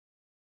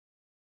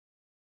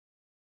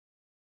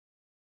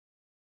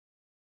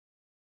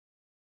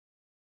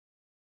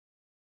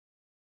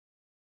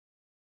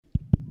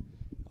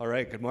All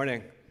right, good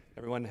morning.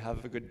 Everyone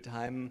have a good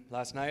time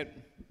last night?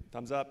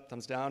 Thumbs up,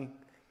 thumbs down?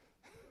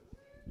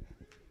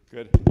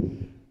 Good.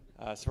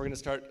 So we're going to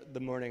start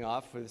the morning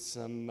off with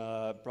some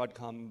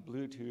Broadcom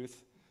Bluetooth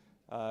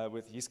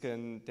with Jiska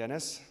and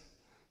Dennis.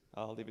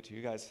 I'll leave it to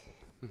you guys.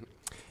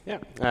 Yeah,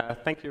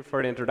 thank you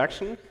for the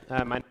introduction.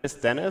 My name is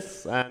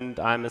Dennis, and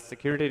I'm a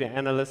security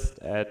analyst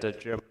at a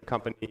German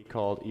company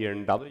called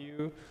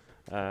InternalBlue.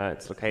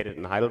 It's located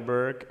in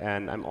Heidelberg,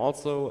 and I'm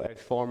also a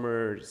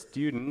former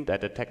student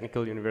at a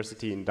technical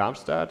university in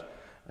Darmstadt,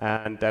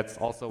 and that's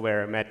also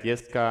where I met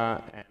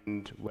Jiska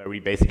and where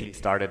we basically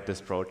started this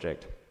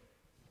project.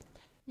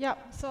 Yeah,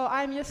 so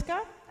I'm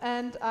Jiska,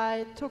 and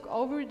I took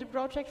over the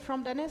project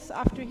from Dennis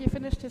after he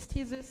finished his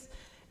thesis,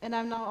 and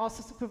I'm now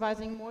also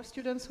supervising more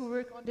students who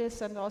work on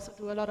this and also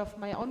do a lot of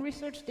my own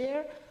research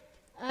there.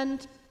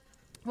 And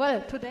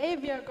well, today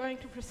we are going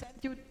to present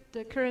you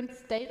the current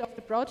state of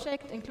the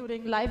project,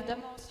 including live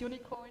demos,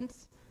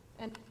 unicorns,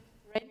 and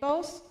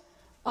rainbows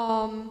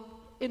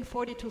in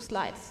 42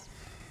 slides.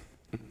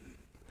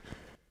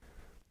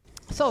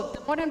 So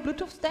the modern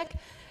Bluetooth stack,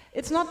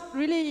 it's not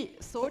really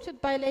sorted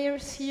by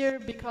layers here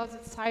because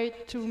it's hard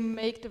to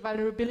make the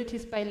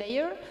vulnerabilities by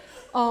layer.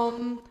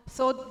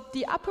 So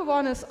the upper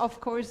one is,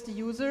 of course, the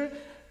user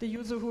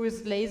who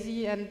is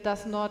lazy and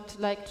does not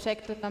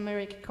check the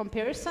numeric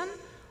comparison.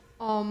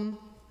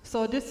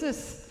 So this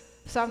is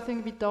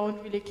something we don't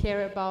really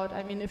care about.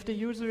 I mean, if the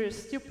user is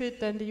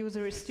stupid, then the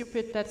user is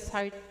stupid. That's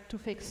hard to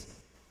fix.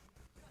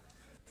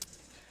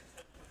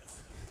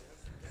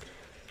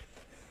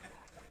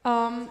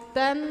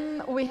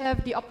 Then we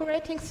have the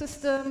operating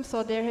system.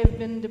 So there have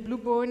been the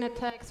Blueborn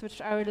attacks,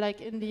 which are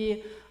in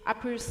the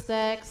upper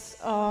stacks.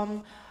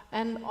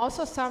 And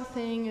also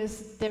something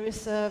is, there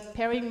is a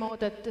pairing mode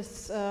that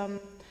is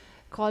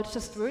called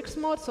just works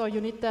mode. So you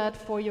need that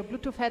for your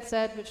Bluetooth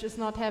headset, which is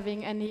not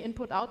having any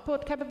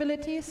input-output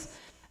capabilities.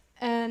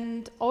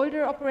 And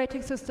older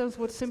operating systems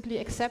would simply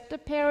accept the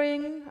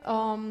pairing.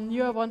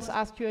 Newer ones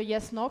ask you a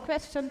yes-no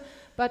question.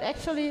 But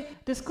actually,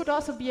 this could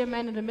also be a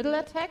man-in-the-middle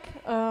attack.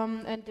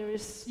 And there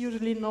is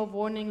usually no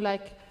warning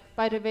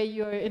by the way,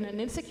 you're in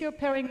an insecure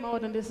pairing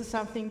mode, and this is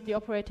something the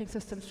operating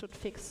system should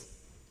fix.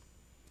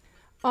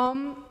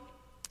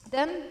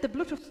 Then the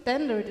Bluetooth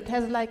standard, it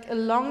has a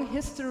long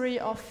history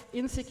of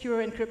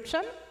insecure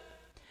encryption.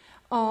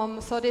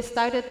 So they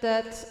started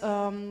that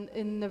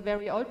in the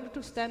very old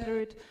Bluetooth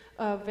standard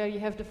where you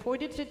have the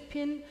 4-digit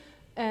pin,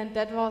 and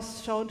that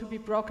was shown to be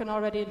broken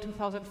already in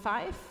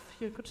 2005.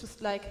 You could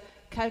just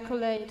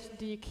calculate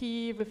the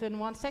key within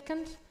 1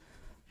 second.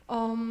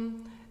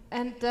 And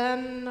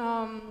then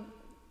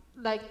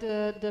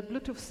the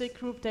Bluetooth SIG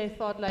group, they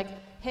thought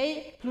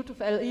hey,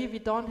 Bluetooth LE, we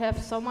don't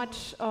have so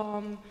much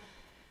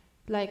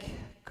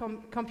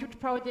compute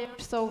power there,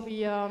 so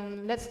we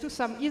let's do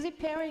some easy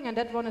pairing, and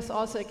that one is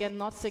also again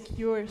not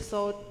secure,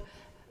 so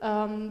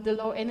the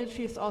low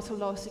energy is also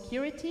low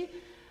security.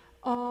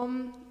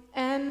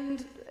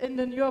 And in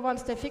the newer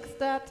ones they fixed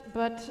that,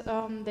 but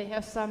they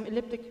have some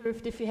elliptic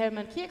curve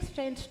Diffie-Hellman key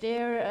exchange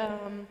there,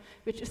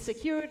 which is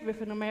secured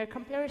with a numeric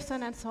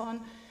comparison and so on.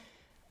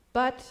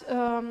 But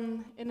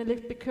in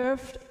elliptic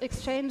curve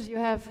exchange you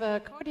have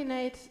a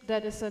coordinate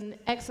that is an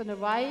x and a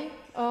y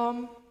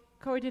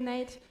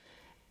coordinate.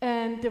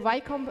 And the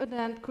Y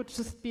component could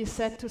just be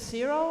set to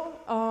 0,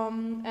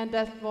 and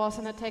that was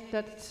an attack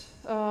that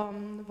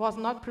was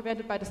not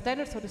prevented by the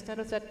standard. So the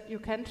standard said you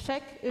can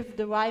check if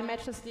the Y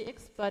matches the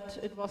X, but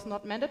it was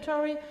not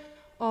mandatory,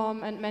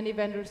 and many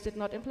vendors did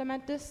not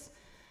implement this.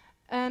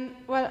 And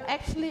well,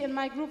 actually in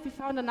my group we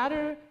found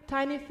another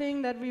tiny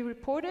thing that we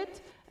reported,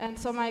 and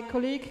so my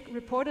colleague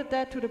reported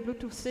that to the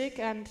Bluetooth SIG,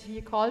 and he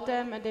called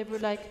them, and they were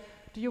like,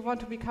 do you want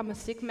to become a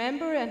SIG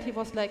member? And he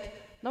was like,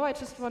 no, I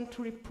just want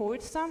to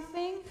report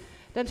something.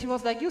 Then she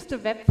was like, use the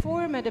web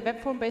form, and the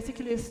web form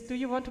basically is, do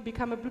you want to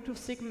become a Bluetooth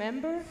SIG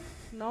member?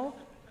 No?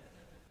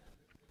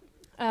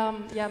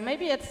 Yeah,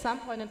 maybe at some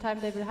point in time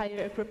they will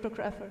hire a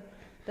cryptographer.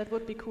 That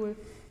would be cool.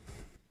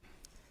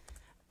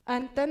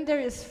 And then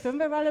there is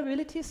firmware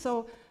vulnerability.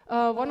 So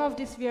one of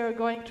these we are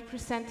going to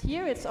present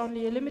here. It's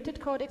only a limited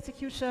code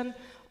execution.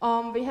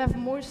 We have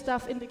more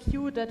stuff in the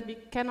queue that we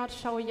cannot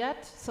show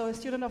yet. So a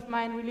student of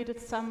mine really did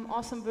some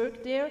awesome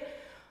work there.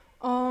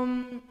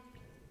 And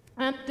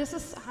this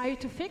is hard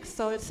to fix,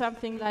 so it's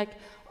something that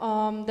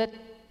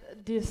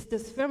these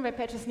firmware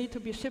patches need to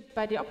be shipped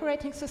by the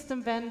operating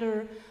system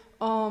vendor.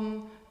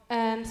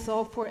 And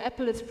so for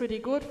Apple it's pretty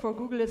good, for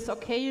Google it's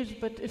okay,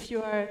 but if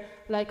you are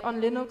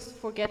on Linux,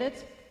 forget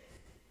it.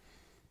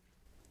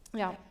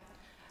 Yeah.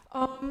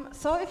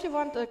 So if you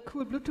want a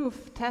cool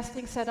Bluetooth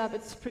testing setup,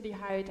 it's pretty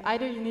hard.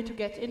 Either you need to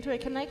get into a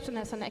connection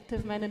as an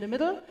active man in the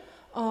middle,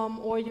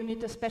 or you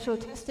need a special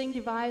testing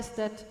device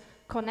that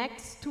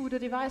connects to the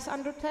device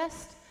under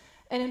test.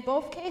 And in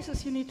both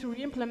cases, you need to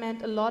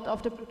re-implement a lot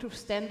of the Bluetooth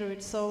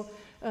standards, so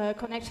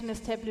connection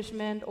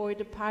establishment or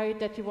the part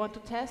that you want to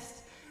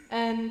test.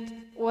 And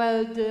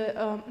well, the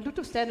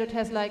Bluetooth standard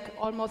has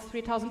almost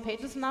 3,000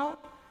 pages now.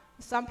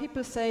 Some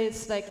people say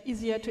it's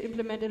easier to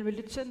implement in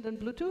religion than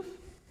Bluetooth.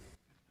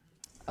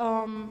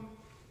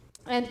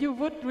 And you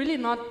would really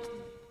not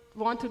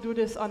want to do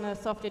this on a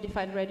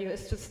software-defined radio.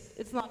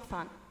 It's not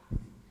fun.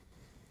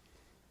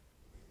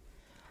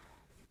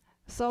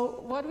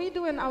 So what we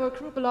do in our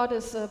group a lot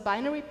is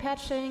binary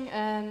patching,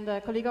 and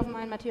a colleague of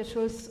mine, Matthias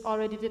Schulz,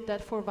 already did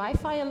that for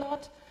Wi-Fi a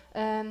lot,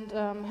 and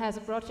has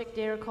a project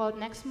there called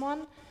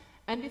Nexmon.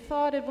 And we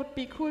thought it would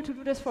be cool to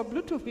do this for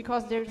Bluetooth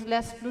because there's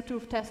less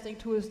Bluetooth testing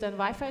tools than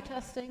Wi-Fi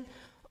testing.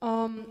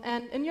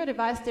 And in your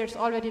device there's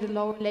already the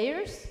lower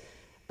layers,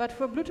 but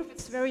for Bluetooth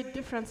it's very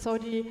different. So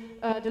the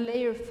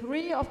layer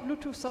 3 of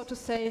Bluetooth, so to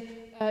say,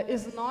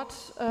 is not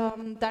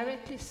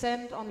directly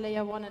sent on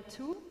layer 1 and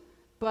 2,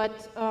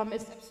 but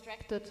it's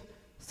abstracted.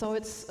 So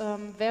it's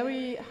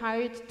very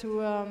hard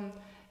to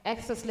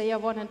access layer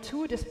 1 and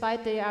 2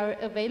 despite they are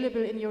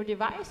available in your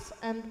device.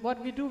 And what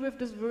we do with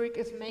this work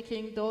is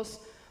making those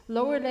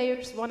lower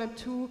layers 1 and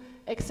 2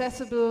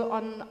 accessible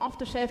on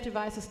off-the-shelf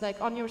devices like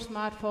on your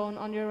smartphone,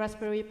 on your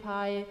Raspberry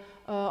Pi,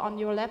 on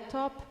your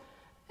laptop,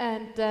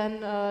 and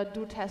then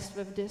do tests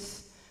with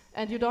this.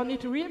 And you don't need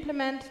to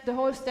re-implement the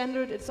whole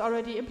standard, it's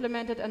already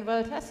implemented and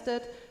well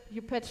tested.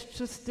 You patch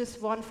just this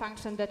one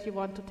function that you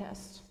want to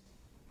test.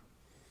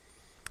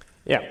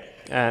 Yeah,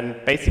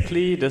 and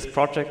basically this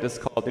project is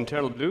called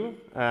InternalBlue.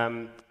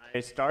 I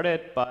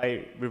started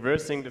by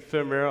reversing the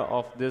firmware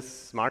of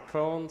this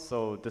smartphone.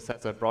 So this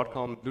has a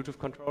Broadcom Bluetooth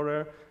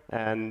controller,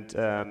 and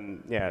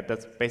yeah,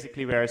 that's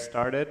basically where I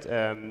started.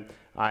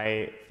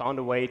 I found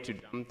a way to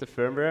dump the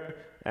firmware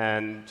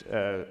and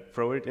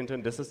throw it into a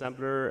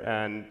disassembler,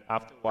 and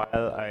after a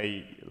while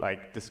I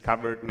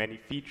discovered many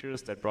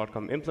features that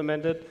Broadcom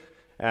implemented.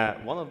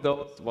 One of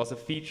those was a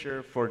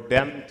feature for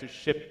them to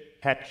ship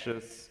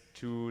patches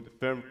to the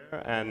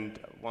firmware, and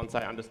once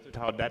I understood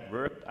how that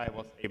worked, I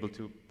was able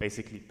to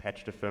basically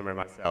patch the firmware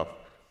myself.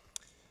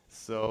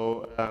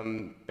 So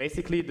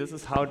basically this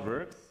is how it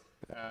works.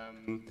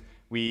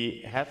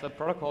 We have a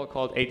protocol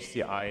called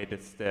HCI,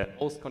 that's the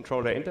host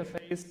controller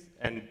interface,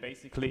 and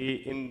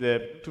basically in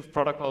the Bluetooth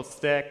protocol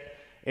stack,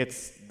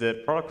 it's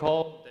the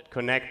protocol that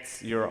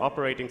connects your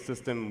operating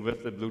system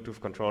with the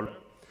Bluetooth controller.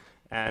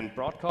 And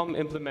Broadcom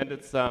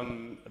implemented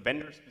some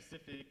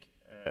vendor-specific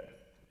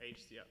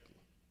HCI.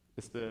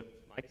 Is the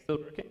mic still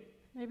working?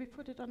 Maybe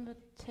put it on the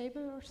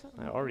table or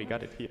something? I already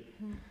got it here.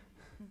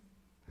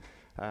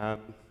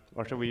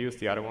 Or should we use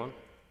the other one?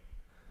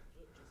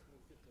 Just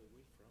move it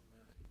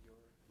away from your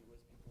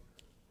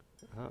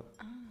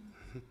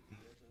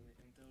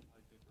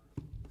USB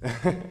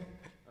port.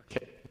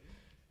 Okay.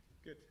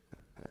 Good.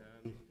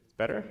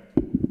 Better?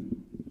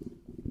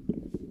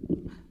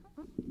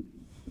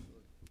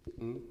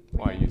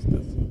 Why use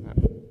this?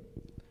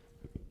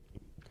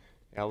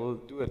 I will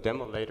do a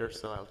demo later,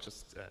 so I'll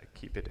just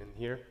keep it in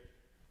here.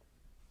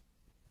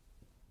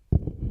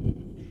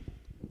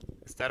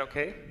 Is that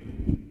okay?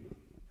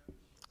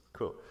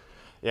 Cool.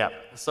 Yeah,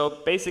 so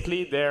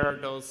basically there are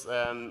those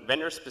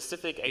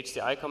vendor-specific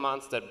HCI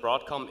commands that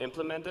Broadcom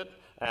implemented,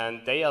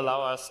 and they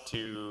allow us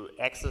to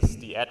access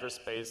the address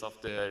space of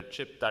the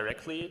chip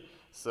directly.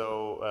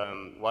 So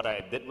what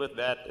I did with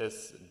that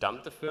is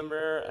dump the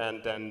firmware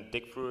and then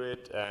dig through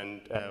it,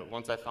 and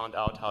once I found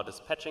out how this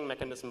patching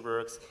mechanism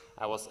works,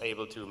 I was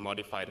able to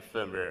modify the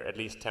firmware, at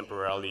least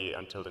temporarily,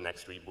 until the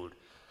next reboot.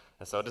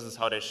 And so this is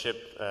how they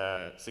ship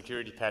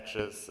security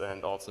patches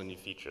and also new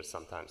features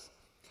sometimes.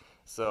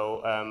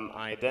 So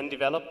I then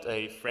developed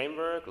a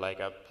framework, like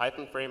a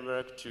Python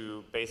framework,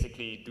 to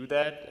basically do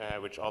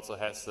that, which also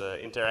has an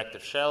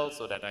interactive shell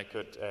so that I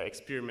could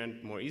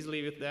experiment more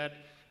easily with that,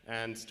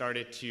 and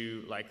started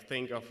to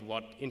think of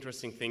what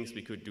interesting things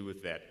we could do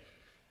with that.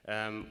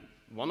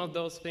 One of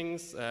those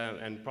things,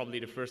 and probably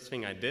the first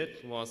thing I did,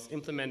 was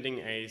implementing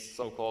a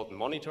so-called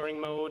monitoring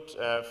mode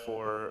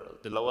for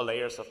the lower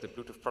layers of the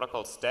Bluetooth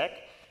protocol stack.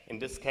 In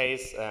this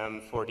case,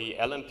 for the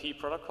LMP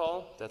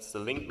protocol, that's the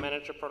link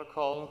manager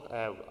protocol.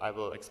 I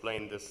will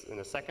explain this in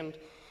a second.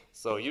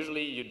 So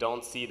usually you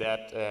don't see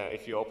that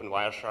if you open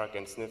Wireshark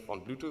and sniff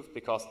on Bluetooth,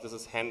 because this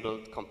is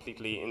handled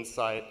completely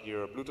inside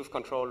your Bluetooth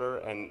controller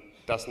and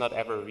does not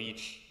ever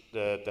reach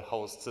the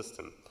host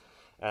system.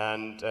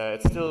 And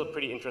it's still a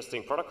pretty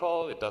interesting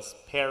protocol. It does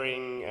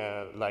pairing,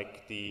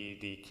 like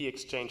the key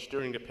exchange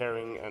during the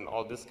pairing and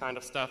all this kind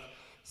of stuff.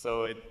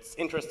 So it's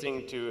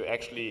interesting to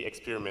actually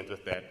experiment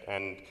with that.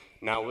 And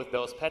now with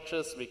those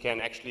patches, we can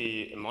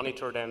actually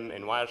monitor them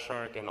in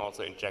Wireshark and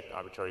also inject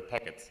arbitrary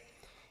packets.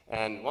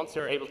 And once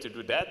you're able to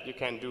do that, you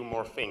can do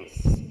more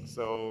things.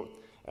 So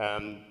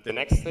the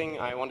next thing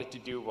I wanted to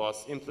do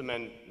was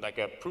implement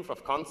a proof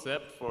of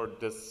concept for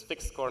this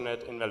fixed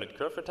coordinate invalid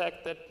curve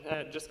attack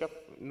that Jiska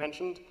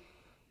mentioned.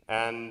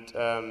 And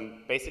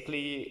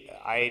basically,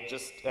 I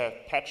just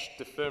patched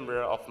the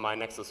firmware of my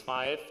Nexus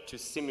 5 to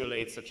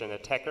simulate such an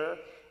attacker,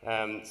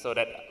 so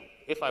that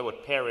if I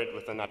would pair it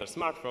with another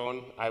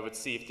smartphone, I would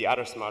see if the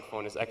other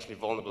smartphone is actually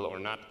vulnerable or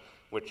not,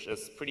 which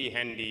is pretty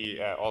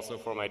handy also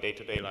for my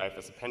day-to-day life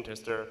as a pen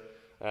tester.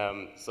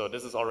 So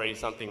this is already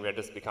something where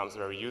this becomes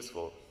very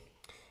useful.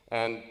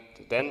 And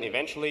then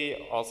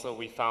eventually also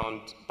we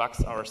found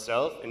bugs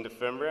ourselves in the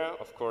firmware.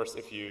 Of course,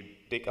 if you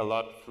dig a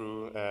lot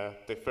through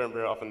the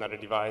firmware of another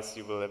device,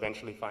 you will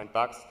eventually find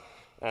bugs.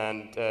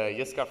 And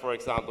Jiska, for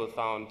example,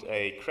 found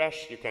a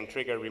crash you can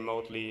trigger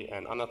remotely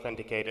and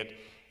unauthenticated.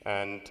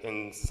 And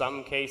in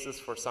some cases,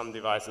 for some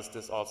devices,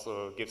 this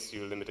also gives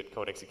you limited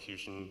code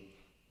execution,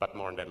 but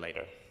more on that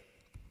later.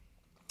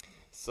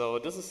 So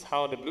this is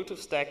how the Bluetooth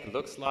stack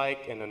looks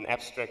like in an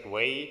abstract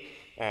way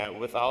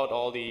without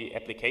all the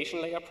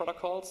application layer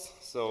protocols.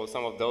 So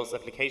some of those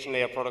application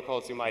layer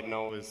protocols you might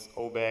know is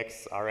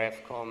OBEX,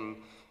 RFCOM,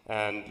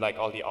 and like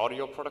all the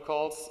audio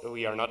protocols.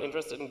 We are not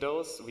interested in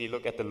those. We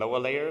look at the lower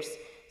layers.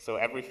 So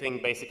everything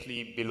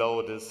basically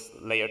below this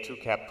layer 2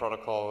 cap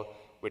protocol,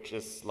 which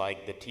is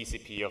like the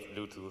TCP of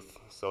Bluetooth.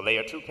 So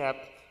layer 2 cap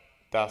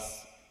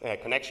does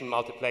connection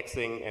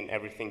multiplexing, and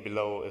everything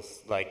below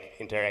is like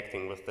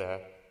interacting with the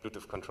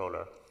Bluetooth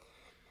controller.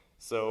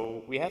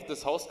 So we have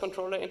this host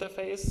controller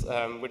interface,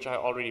 which I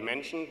already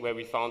mentioned, where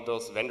we found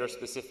those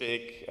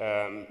vendor-specific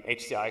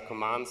HCI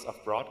commands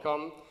of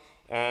Broadcom.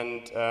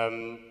 And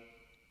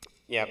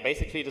yeah,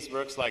 basically this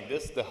works like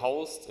this. The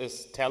host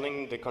is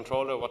telling the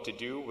controller what to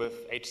do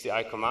with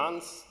HCI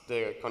commands.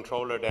 The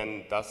controller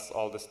then does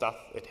all the stuff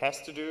it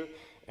has to do,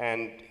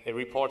 and it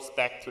reports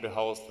back to the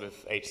host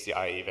with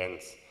HCI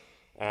events.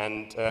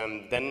 And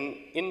then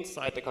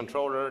inside the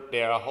controller,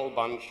 there are a whole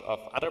bunch of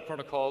other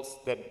protocols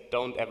that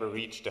don't ever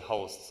reach the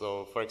host.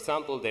 So for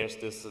example, there's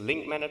this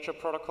link manager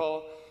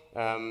protocol.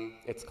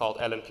 It's called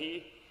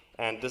LMP.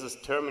 And this is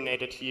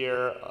terminated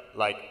here,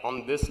 like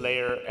on this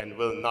layer, and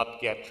will not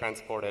get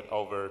transported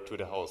over to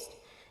the host.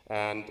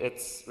 And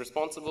it's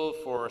responsible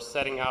for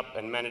setting up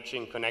and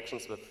managing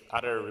connections with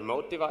other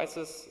remote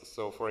devices.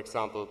 So for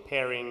example,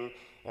 pairing,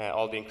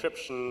 all the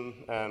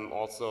encryption,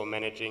 also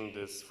managing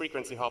this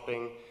frequency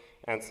hopping,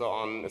 and so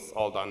on. It's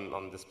all done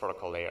on this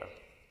protocol layer.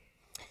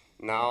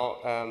 Now,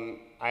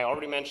 I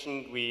already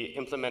mentioned we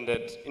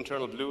implemented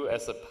InternalBlue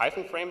as a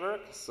Python framework.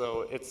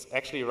 So it's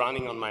actually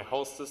running on my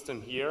host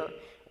system here.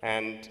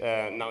 And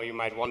now you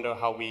might wonder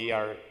how we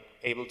are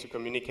able to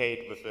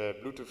communicate with a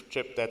Bluetooth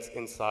chip that's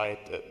inside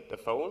the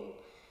phone.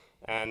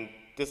 And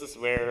this is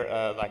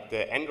where like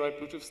the Android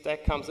Bluetooth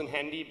stack comes in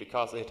handy,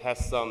 because it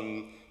has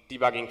some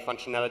debugging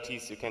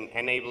functionalities you can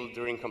enable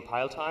during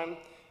compile time.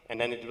 And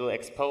then it will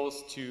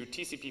expose to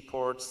TCP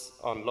ports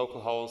on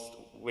localhost,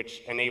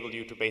 which enable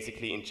you to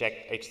basically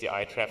inject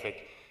HCI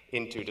traffic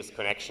into this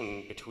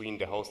connection between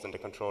the host and the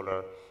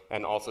controller,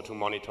 and also to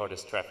monitor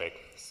this traffic.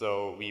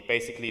 So we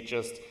basically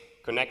just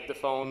connect the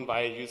phone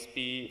via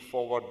USB,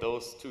 forward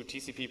those two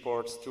TCP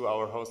ports to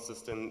our host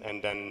system,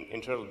 and then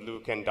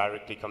InternalBlue can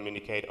directly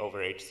communicate over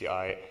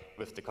HCI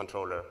with the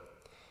controller.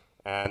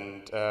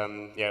 And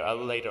yeah, I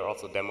will later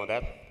also demo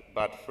that.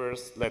 But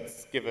first,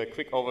 let's give a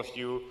quick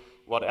overview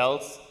what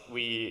else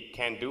we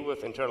can do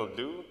with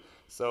InternalBlue.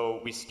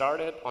 So we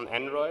started on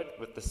Android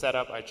with the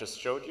setup I just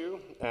showed you,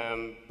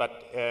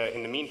 but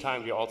in the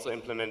meantime, we also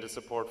implemented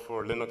support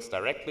for Linux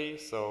directly.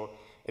 So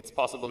it's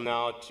possible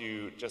now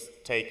to just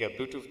take a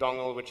Bluetooth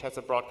dongle, which has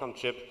a Broadcom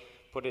chip,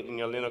 put it in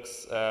your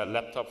Linux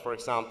laptop, for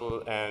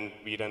example, and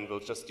we then will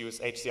just use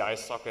HCI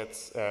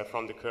sockets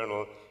from the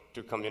kernel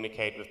to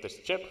communicate with this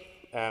chip.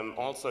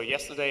 Also,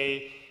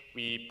 yesterday,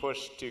 we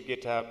pushed to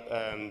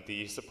GitHub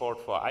the support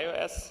for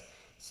iOS.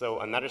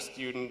 So another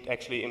student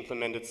actually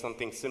implemented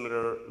something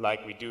similar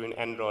like we do in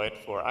Android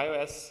for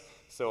iOS.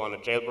 So on a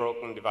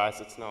jailbroken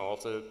device, it's now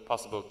also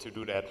possible to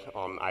do that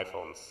on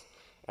iPhones.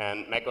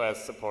 And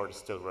macOS support is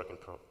still work in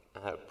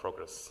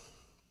progress.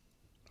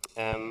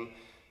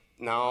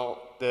 Now,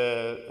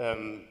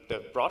 the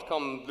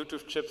Broadcom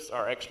Bluetooth chips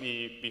are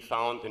actually be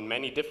found in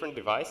many different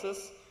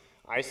devices.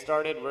 I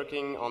started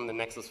working on the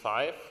Nexus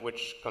 5,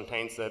 which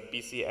contains a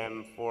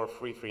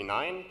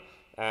BCM4339.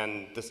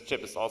 And this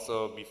chip is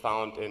also be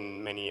found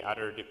in many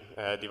other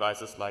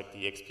devices like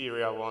the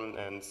Xperia one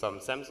and some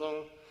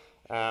Samsung.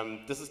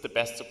 This is the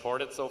best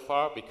supported so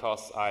far,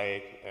 because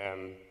I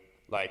am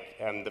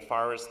the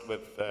farthest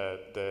with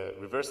the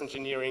reverse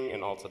engineering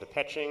and also the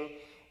patching.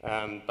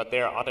 But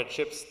there are other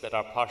chips that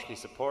are partially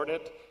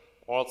supported.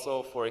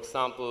 Also, for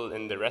example,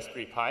 in the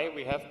Raspberry Pi,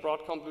 we have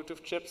Broadcom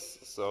Bluetooth chips.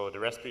 So the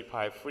Raspberry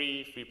Pi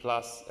 3, 3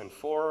 Plus, and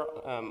 4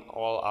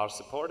 all are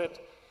supported.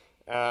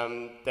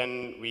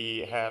 Then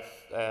we have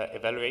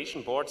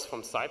evaluation boards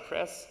from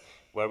Cypress,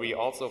 where we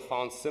also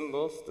found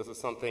symbols. This is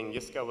something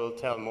Jiska will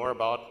tell more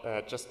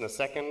about just in a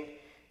second.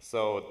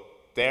 So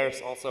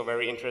there's also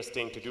very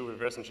interesting to do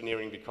reverse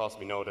engineering, because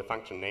we know the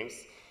function names.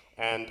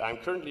 And I'm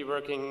currently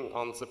working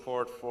on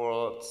support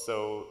for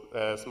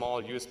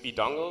small USB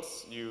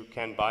dongles you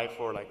can buy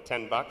for like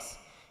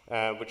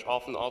 $10, which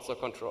often also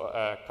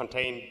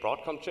contain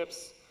Broadcom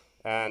chips.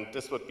 And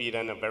this would be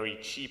then a very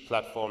cheap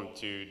platform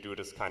to do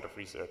this kind of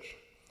research,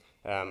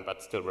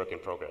 but still work in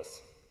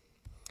progress.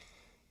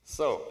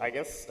 So I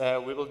guess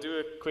we will do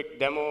a quick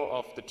demo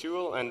of the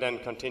tool and then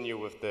continue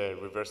with the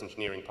reverse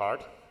engineering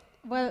part.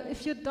 Well,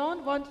 if you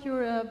don't want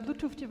your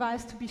Bluetooth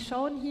device to be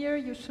shown here,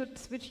 you should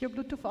switch your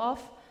Bluetooth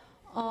off.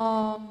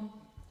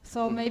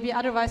 So maybe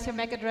otherwise your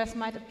MAC address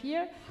might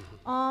appear.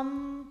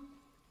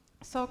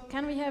 So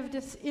can we have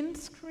this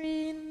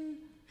in-screen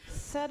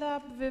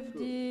setup with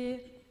the...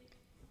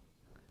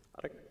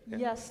 Yeah.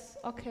 Yes,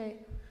 okay.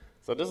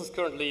 So this is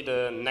currently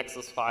the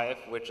Nexus 5,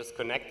 which is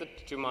connected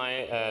to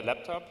my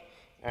laptop.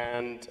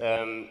 And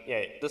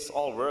yeah, this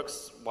all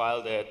works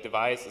while the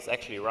device is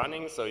actually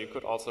running. So you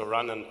could also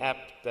run an app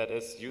that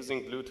is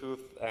using Bluetooth,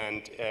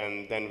 and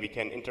then we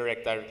can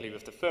interact directly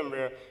with the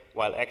firmware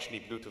while actually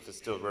Bluetooth is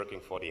still working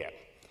for the app.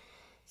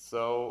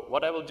 So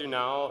what I will do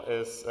now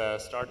is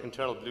start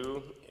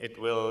InternalBlue. It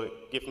will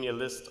give me a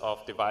list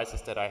of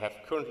devices that I have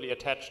currently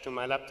attached to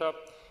my laptop.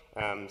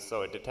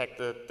 So it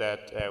detected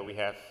that we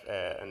have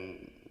a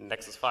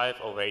Nexus 5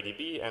 over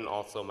ADB and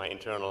also my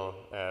internal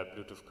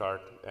Bluetooth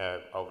card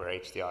over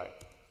HDI.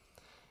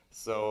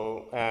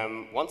 So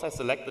once I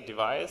select the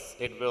device,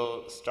 it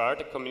will start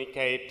to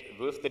communicate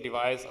with the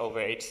device over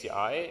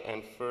HCI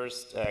and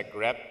first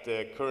grab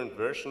the current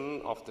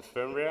version of the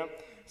firmware.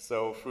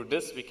 So through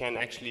this, we can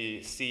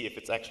actually see if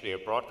it's actually a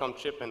Broadcom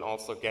chip and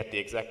also get the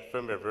exact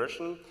firmware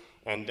version,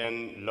 and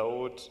then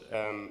load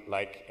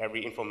like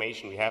every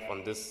information we have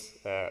on this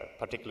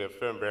particular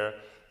firmware.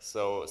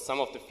 So some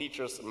of the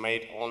features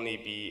may only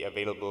be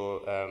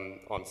available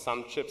on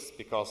some chips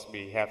because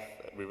we have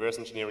reverse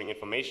engineering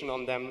information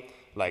on them,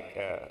 like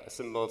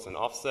symbols and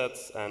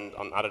offsets, and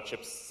on other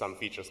chips some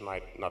features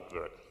might not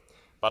work.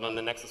 But on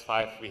the Nexus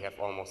 5 we have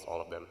almost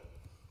all of them.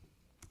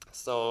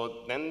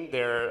 So then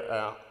there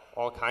are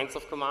all kinds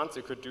of commands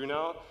you could do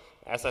now.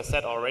 As I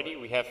said already,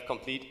 we have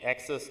complete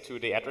access to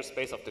the address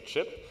space of the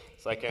chip,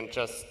 so I can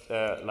just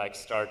like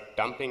start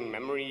dumping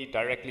memory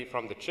directly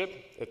from the chip.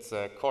 It's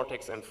a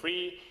Cortex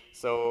M3,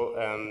 so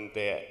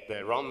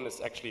the ROM is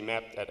actually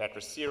mapped at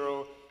address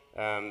 0.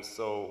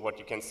 So what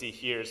you can see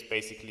here is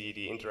basically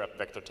the interrupt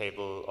vector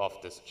table of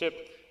this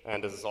chip,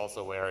 and this is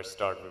also where I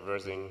start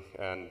reversing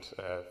and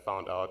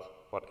found out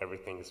what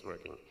everything is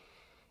working.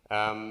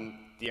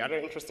 The other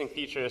interesting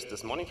feature is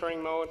this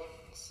monitoring mode.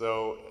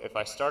 So if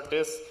I start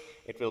this,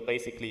 it will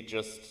basically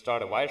just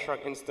start a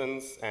Wireshark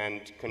instance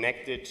and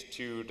connect it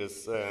to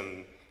this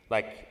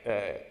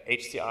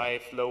HCI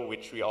flow,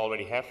 which we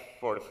already have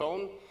for the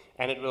phone.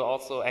 And it will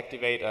also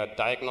activate a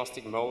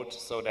diagnostic mode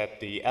so that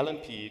the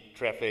LNP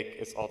traffic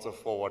is also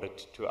forwarded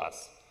to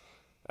us.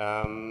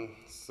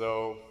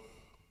 So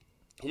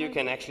here you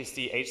can actually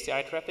see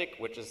HCI traffic,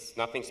 which is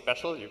nothing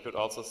special. You could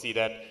also see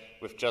that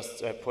with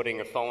just putting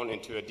a phone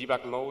into a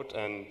debug mode,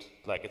 and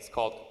like it's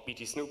called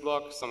BT Snoop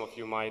Log. Some of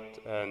you might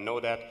know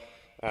that.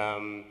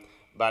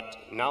 But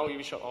now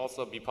we should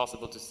also be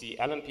possible to see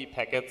LNP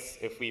packets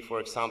if we,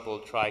 for example,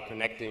 try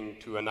connecting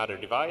to another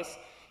device.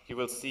 You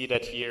will see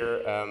that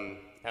here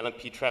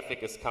LNP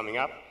traffic is coming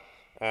up,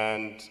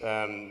 and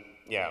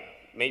yeah,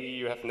 maybe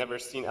you have never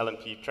seen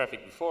LNP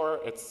traffic before.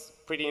 It's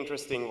pretty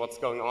interesting what's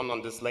going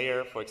on this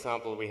layer. For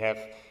example, we have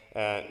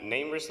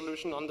name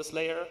resolution on this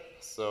layer.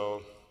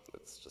 So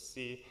let's just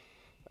see.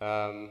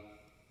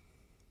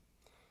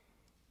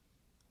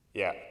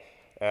 Yeah.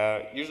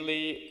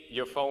 Usually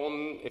your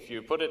phone, if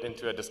you put it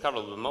into a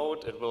discoverable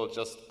mode, it will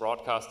just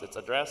broadcast its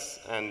address,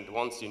 and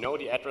once you know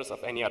the address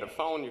of any other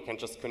phone, you can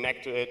just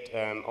connect to it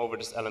over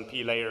this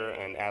LNP layer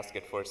and ask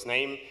it for its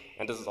name.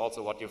 And this is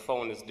also what your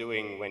phone is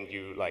doing when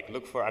you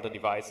look for other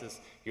devices.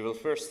 You will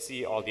first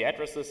see all the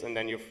addresses, and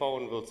then your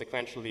phone will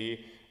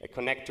sequentially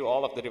connect to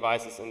all of the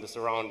devices in the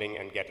surrounding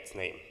and get its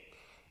name.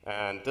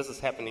 And this is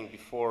happening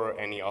before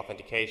any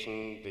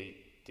authentication.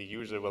 The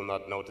user will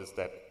not notice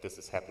that this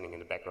is happening in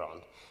the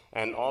background.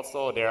 And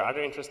also, there are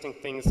other interesting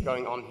things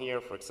going on here.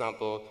 For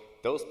example,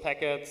 those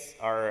packets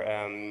are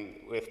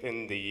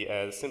within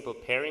the simple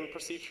pairing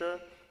procedure.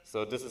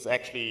 So this is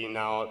actually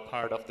now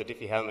part of the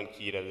Diffie-Hellman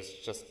key that is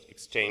just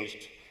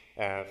exchanged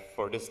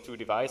for these two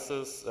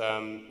devices.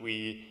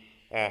 We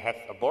have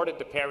aborted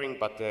the pairing,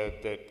 but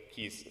the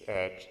keys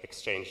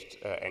exchanged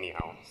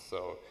anyhow.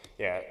 So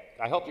yeah,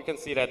 I hope you can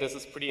see that this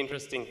is pretty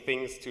interesting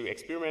things to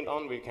experiment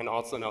on. We can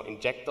also now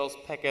inject those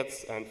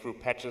packets, and through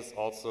patches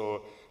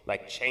also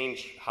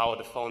change how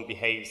the phone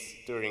behaves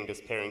during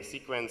this pairing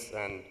sequence.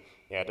 And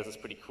yeah, this is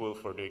pretty cool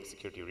for doing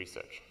security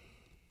research.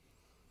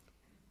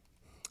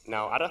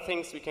 Now, other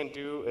things we can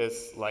do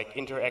is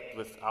interact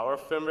with our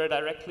firmware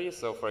directly.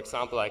 So for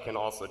example, I can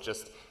also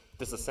just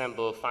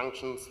disassemble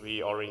functions.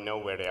 We already know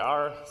where they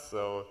are.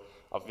 So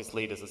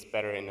obviously this is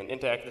better in an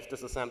interactive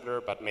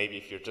disassembler, but maybe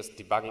if you're just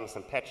debugging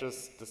some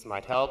patches, this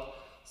might help.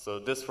 So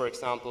this, for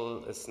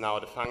example, is now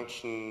the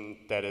function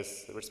that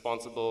is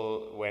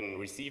responsible when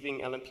receiving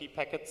LNP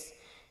packets.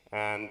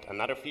 And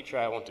another feature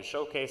I want to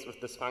showcase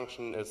with this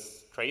function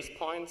is trace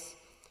points.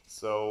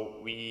 So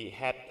we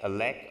had a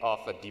lack of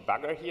a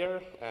debugger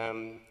here.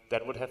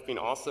 That would have been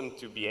awesome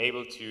to be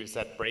able to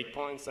set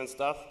breakpoints and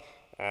stuff.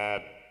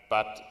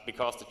 But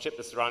because the chip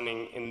is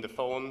running in the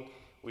phone,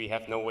 we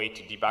have no way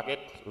to debug it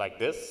like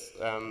this.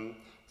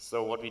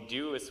 So what we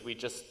do is we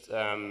just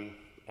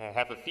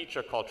have a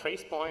feature called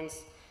trace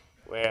points,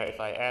 where if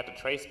I add a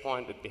trace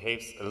point, it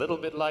behaves a little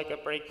bit like a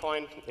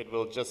breakpoint. It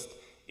will just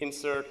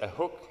insert a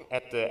hook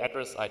at the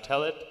address I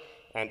tell it,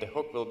 and the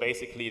hook will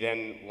basically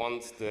then,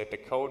 once the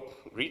code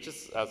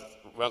reaches us,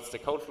 once the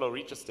code flow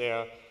reaches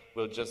there,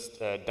 we'll just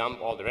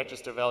dump all the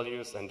register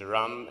values and the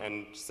RAM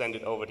and send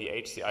it over the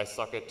HCI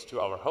socket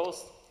to our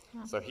host.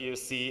 So here you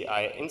see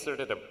I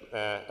inserted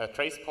a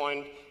trace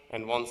point,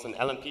 and once an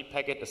LNP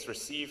packet is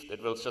received,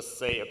 it will just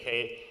say,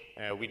 okay,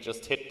 we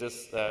just hit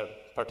this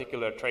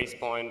particular trace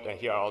point, and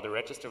here are all the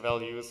register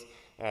values.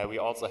 We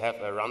also have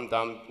a RAM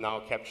dump now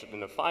captured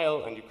in a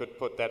file, and you could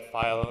put that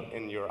file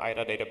in your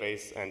IDA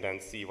database and then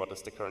see what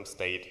is the current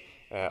state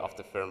of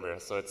the firmware.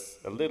 So it's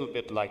a little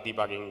bit like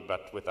debugging,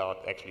 but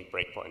without actually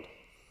breakpoint.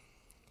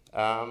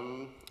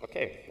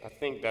 Okay, I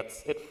think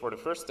that's it for the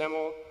first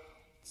demo.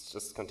 Let's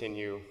just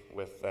continue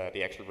with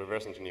the actual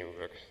reverse engineering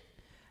work.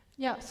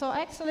 Yeah, so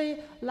actually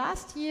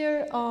last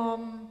year's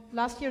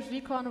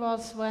Recon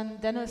was when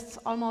Dennis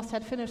almost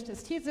had finished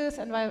his thesis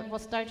and I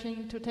was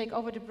starting to take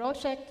over the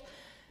project.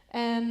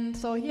 And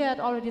so he had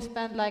already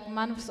spent like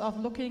months of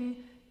looking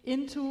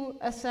into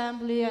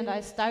assembly, and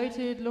I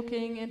started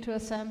looking into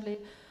assembly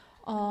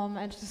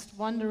and just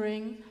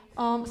wondering.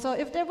 So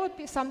if there would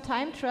be some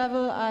time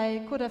travel,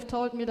 I could have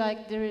told me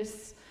like there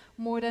is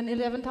more than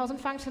 11,000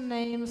 function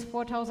names,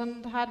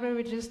 4,000 hardware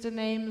register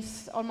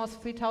names,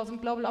 almost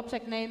 3,000 global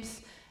object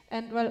names.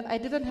 And well, I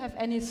didn't have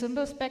any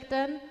symbols back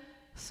then.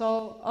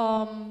 So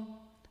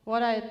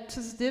what I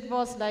just did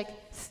was like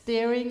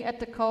staring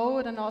at the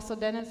code, and also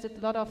Dennis did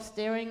a lot of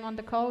staring on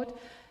the code.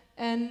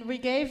 And we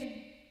gave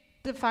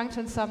the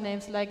function some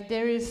names, like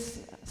there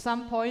is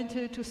some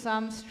pointer to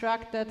some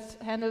struct that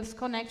handles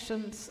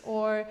connections,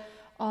 or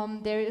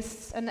there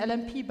is an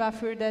LMP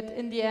buffer that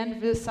in the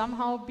end will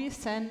somehow be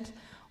sent,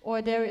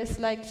 or there is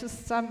like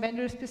just some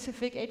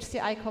vendor-specific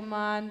HCI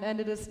command,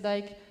 and it is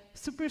like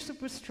super,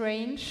 super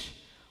strange.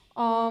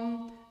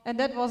 And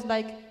that was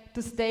like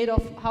the state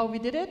of how we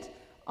did it.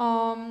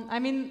 I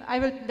mean, I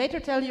will later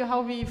tell you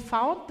how we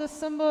found the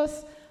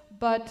symbols,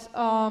 but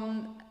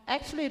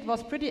actually it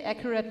was pretty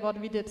accurate what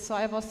we did. So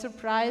I was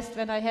surprised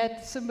when I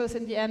had symbols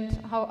in the end,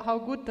 how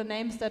good the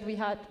names that we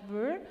had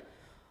were.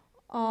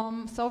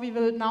 So we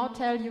will now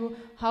tell you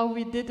how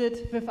we did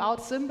it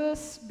without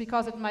symbols,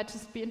 because it might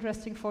just be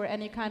interesting for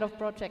any kind of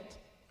project.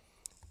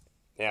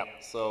 Yeah,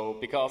 so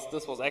because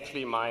this was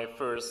actually my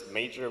first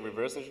major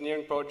reverse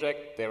engineering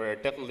project, there were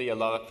definitely a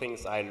lot of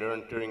things I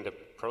learned during the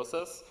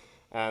process,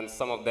 and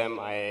some of them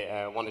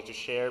I wanted to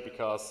share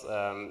because,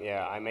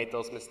 yeah, I made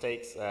those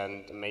mistakes,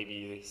 and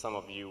maybe some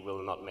of you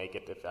will not make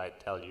it if I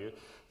tell you.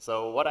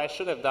 So what I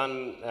should have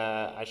done,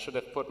 I should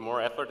have put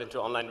more effort into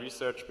online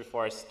research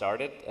before I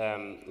started.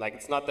 Like,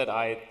 it's not that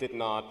I did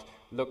not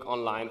look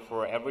online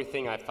for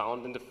everything I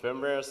found in the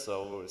firmware,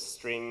 so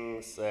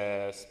strings,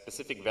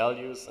 specific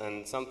values,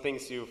 and some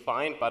things you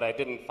find, but I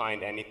didn't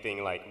find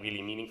anything like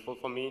really meaningful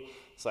for me.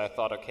 So I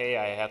thought, okay,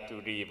 I have to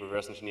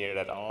reverse engineer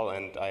that all,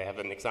 and I have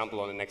an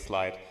example on the next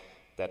slide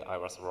that I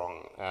was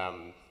wrong.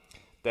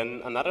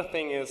 Then another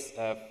thing is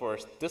for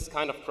this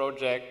kind of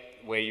project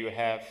where you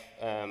have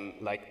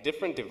like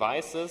different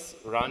devices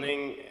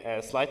running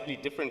slightly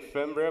different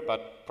firmware,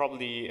 but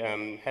probably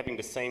having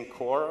the same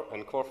core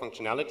and core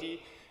functionality,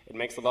 it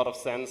makes a lot of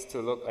sense to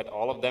look at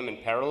all of them in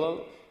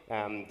parallel.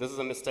 This is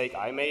a mistake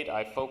I made.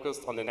 I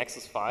focused on the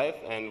Nexus 5,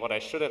 and what I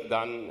should have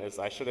done is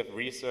I should have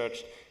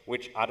researched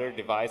which other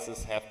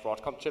devices have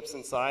Broadcom chips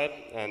inside,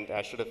 and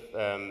I should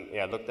have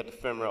yeah, looked at the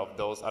firmware of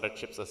those other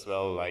chips as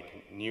well,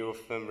 like newer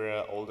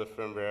firmware, older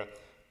firmware.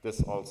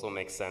 This also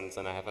makes sense,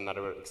 and I have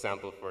another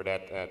example for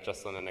that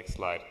just on the next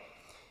slide.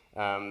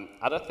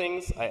 Other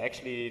things I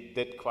actually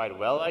did quite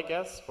well, I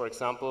guess. For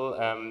example,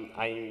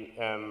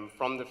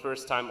 from the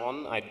first time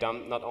on, I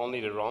dumped not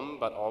only the ROM,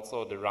 but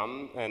also the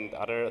RAM and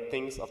other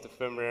things of the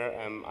firmware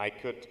I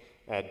could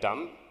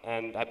dump.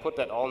 And I put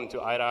that all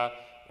into IDA,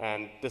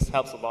 and this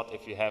helps a lot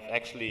if you have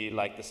actually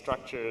like the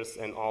structures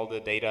and all the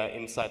data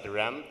inside the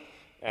RAM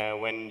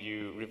when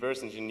you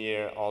reverse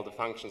engineer all the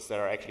functions that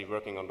are actually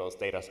working on those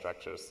data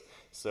structures.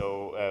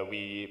 So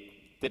we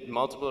did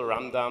multiple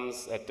RAM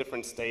dumps at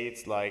different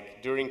states,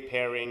 like during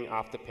pairing,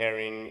 after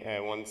pairing,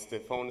 once the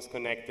phone is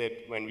connected,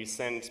 when we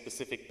send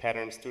specific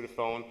patterns to the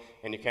phone,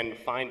 and you can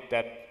find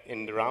that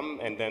in the RAM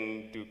and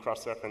then do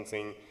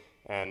cross-referencing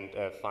and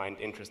find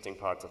interesting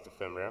parts of the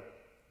firmware.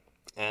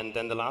 And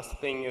then the last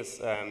thing is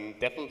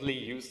definitely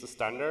use the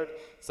standard.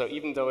 So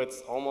even though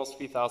it's almost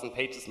 3,000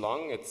 pages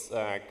long, it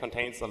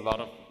contains a lot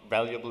of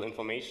valuable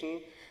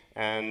information.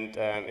 And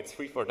it's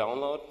free for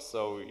download,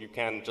 so you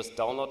can just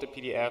download the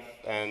PDF,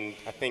 and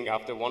I think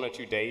after 1 or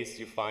 2 days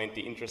you find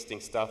the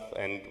interesting stuff,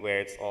 and where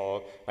it's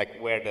all, like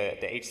where the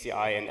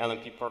HCI and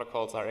LNP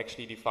protocols are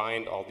actually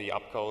defined, all the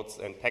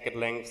opcodes and packet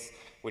lengths,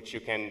 which you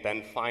can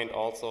then find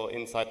also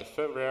inside the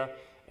firmware.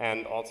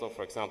 And also,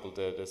 for example,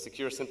 the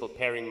secure simple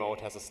pairing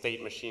mode has a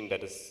state machine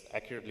that is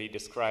accurately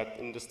described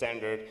in the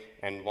standard,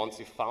 and once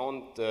you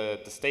found the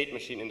state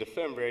machine in the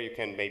firmware, you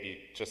can maybe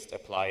just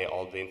apply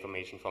all the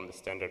information from the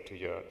standard to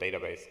your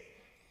database.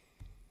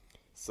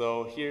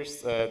 So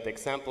here's the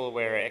example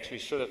where I actually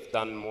should have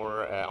done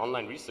more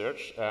online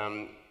research.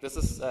 This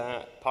is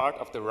part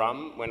of the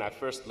RAM when I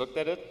first looked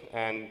at it,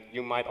 and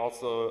you might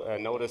also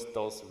notice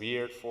those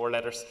weird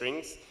 4-letter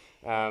strings.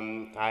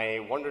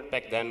 I wondered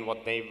back then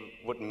what they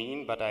would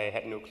mean, but I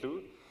had no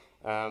clue.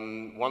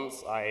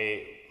 Once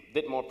I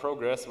did more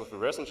progress with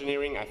reverse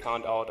engineering, I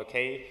found out,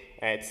 okay,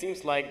 it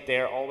seems like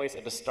they're always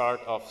at the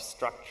start of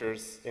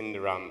structures in the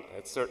RAM,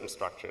 at certain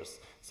structures.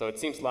 So it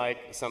seems like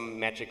some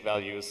magic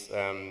values,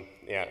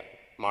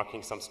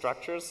 marking some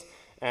structures.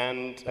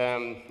 And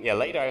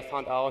later I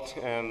found out,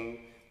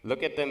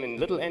 look at them in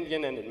little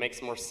endian and it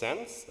makes more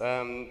sense.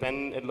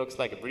 Then it looks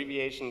like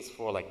abbreviations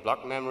for like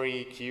block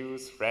memory,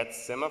 queues, threads,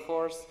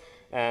 semaphores.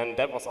 And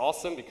that was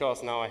awesome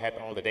because now I had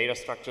all the data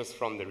structures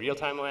from the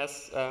real-time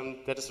OS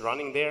that is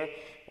running there.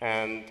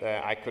 And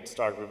I could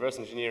start reverse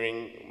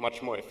engineering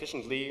much more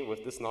efficiently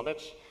with this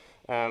knowledge.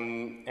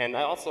 And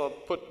I also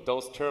put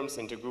those terms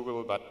into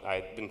Google, but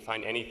I didn't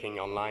find anything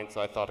online. So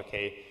I thought,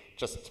 okay,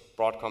 just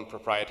Broadcom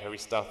proprietary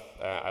stuff,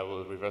 I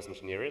will reverse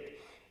engineer it.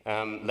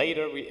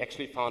 Later, we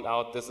actually found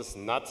out this is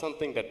not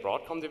something that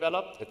Broadcom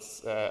developed.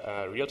 It's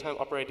a real-time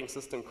operating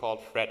system called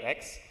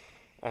FredX.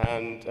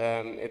 And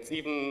it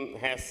even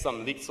has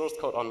some leaked source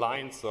code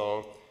online.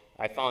 So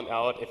I found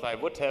out if I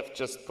would have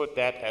just put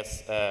that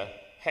as a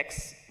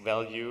hex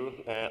value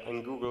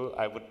in Google,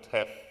 I would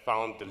have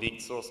found the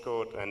leaked source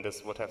code, and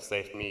this would have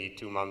saved me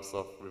 2 months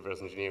of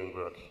reverse engineering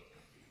work.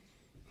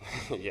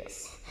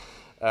 Yes.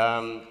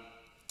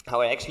 How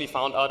I actually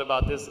found out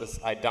about this is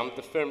I dumped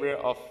the firmware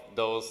of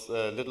those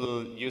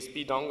little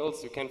USB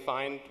dongles you can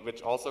find,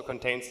 which also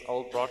contains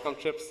old Broadcom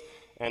chips.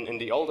 And in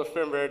the older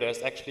firmware,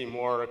 there's actually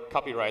more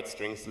copyright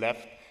strings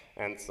left.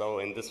 And so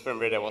in this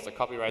firmware, there was a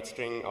copyright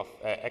string of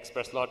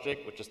Express Logic,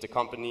 which is the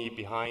company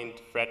behind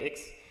FredX.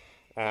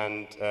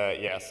 And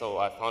so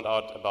I found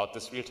out about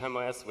this real-time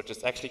OS, which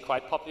is actually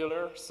quite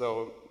popular.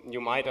 So you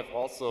might have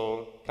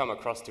also come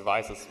across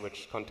devices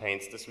which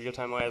contains this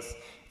real-time OS.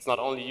 It's not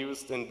only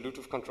used in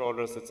Bluetooth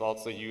controllers, it's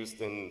also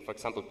used in, for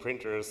example,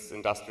 printers,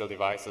 industrial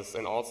devices,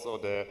 and also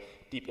the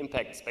Deep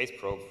Impact Space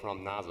Probe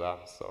from NASA.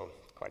 So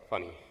quite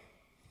funny.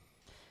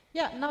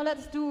 Yeah, now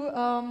let's do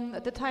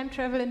the time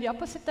travel in the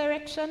opposite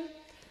direction.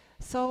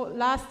 So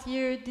last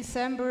year,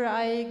 December,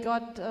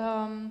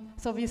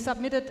 so we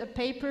submitted a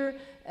paper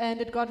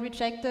and it got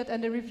rejected,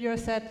 and the reviewer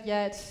said,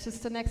 yeah, it's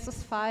just a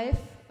Nexus 5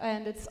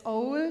 and it's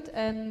old,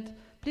 and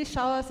please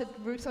show us it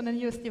works on the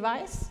newest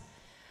device.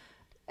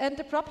 And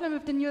the problem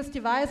with the newest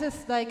device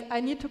is, like, I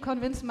need to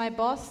convince my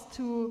boss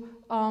to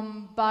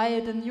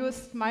buy the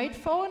newest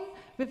smartphone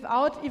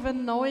without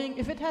even knowing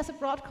if it has a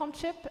Broadcom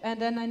chip,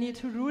 and then I need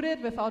to root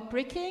it without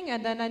bricking,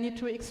 and then I need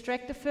to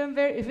extract the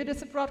firmware if it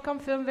is a Broadcom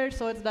firmware.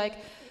 So it's like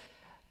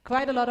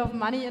quite a lot of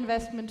money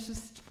investment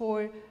just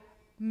for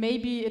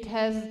maybe it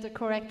has the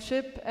correct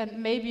chip and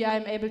maybe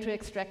I'm able to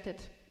extract it.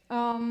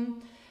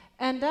 And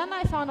then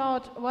I found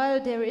out, well,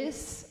 there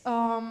is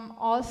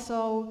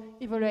also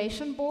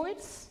evaluation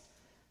boards.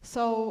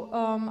 So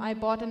I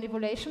bought an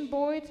evaluation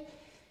board,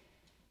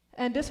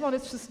 and this one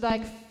is just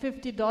like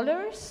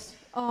 $50.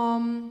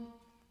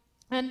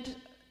 And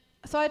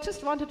so I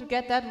just wanted to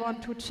get that one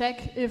to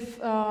check if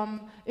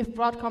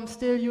Broadcom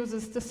still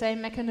uses the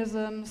same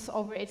mechanisms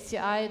over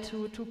HCI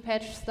to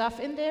patch stuff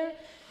in there.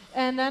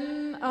 And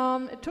then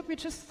it took me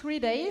just 3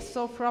 days,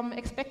 so from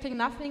expecting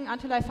nothing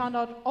until I found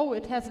out, oh,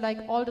 it has like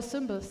all the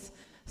symbols.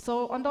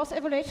 So on those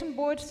evaluation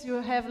boards, you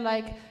have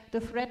like the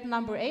thread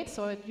number 8,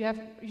 so you have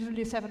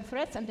usually 7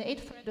 threads, and the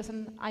 8th thread is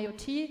an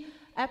IoT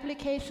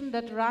application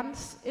that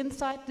runs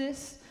inside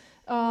this.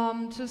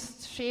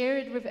 Just share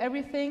it with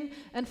everything.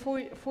 And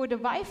for the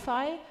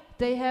Wi-Fi,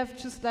 they have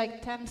just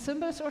like 10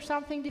 symbols or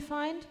something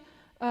defined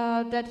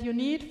that you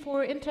need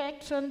for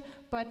interaction.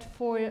 But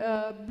for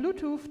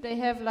Bluetooth, they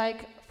have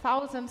like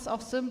thousands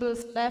of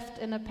symbols left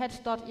in a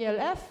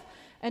patch.elf,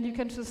 and you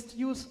can just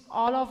use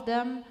all of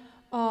them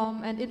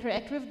and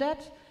interact with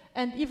that.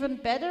 And even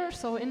better,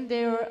 so in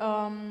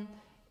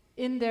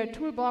their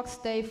toolbox,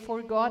 they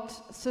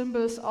forgot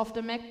symbols of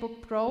the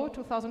MacBook Pro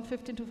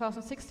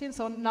 2015-2016.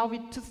 So now we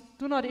just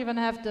do not even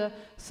have the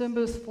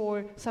symbols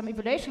for some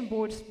evaluation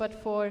boards,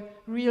 but for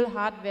real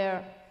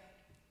hardware.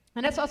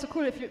 And that's also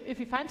cool. If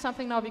you find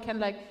something now, we can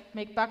like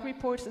make bug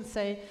reports and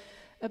say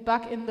a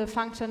bug in the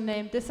function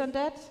name this and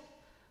that.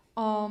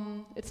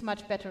 It's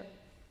much better.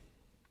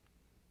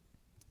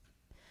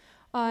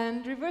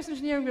 And reverse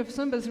engineering with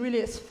symbols really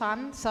is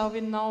fun. So we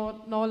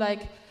know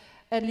like,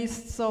 at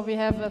least, so we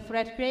have a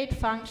thread create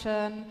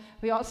function.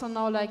 We also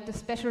know like the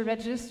special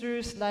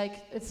registers,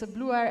 like it's a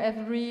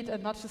BlueRF read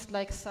and not just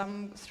like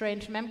some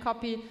strange mem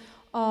copy.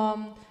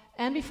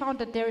 And we found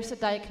that there is a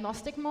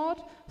diagnostic mode.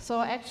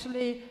 So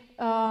actually,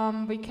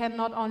 we can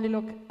not only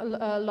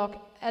log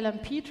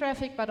LMP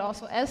traffic, but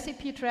also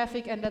LCP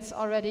traffic, and that's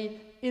already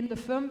in the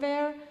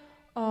firmware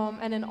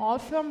and in all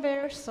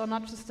firmwares, so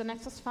not just the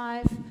Nexus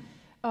 5.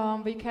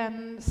 We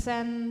can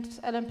send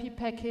LMP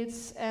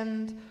packets,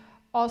 and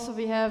also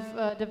we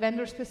have the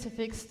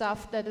vendor-specific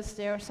stuff that is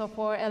there. So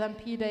for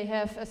LMP, they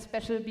have a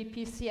special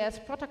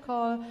BPCS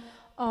protocol,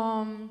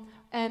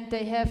 and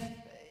they have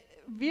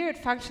weird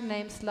function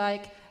names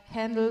like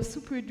handle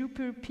super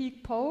duper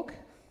peak poke.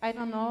 I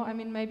don't know. I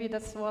mean, maybe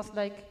that was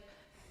like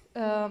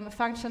a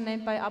function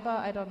named by ABBA.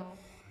 I don't know.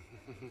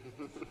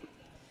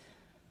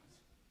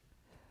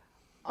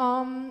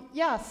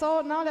 Yeah,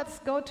 so now let's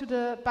go to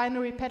the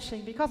binary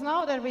patching, because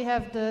now that we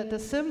have the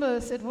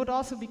symbols, it would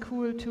also be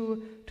cool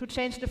to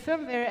change the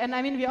firmware. And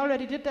I mean, we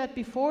already did that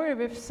before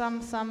with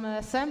some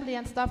assembly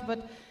and stuff,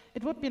 but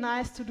it would be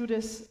nice to do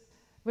this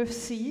with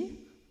C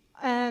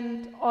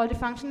and all the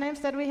function names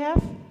that we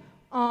have.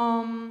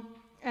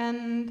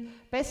 And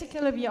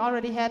basically, we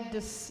already had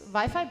this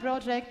Wi-Fi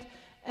project,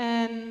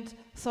 and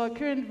so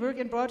current work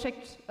in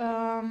project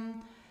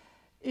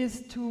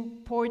is to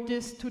port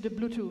this to the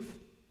Bluetooth.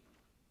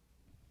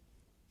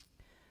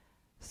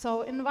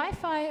 So in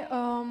Wi-Fi,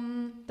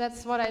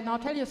 that's what I now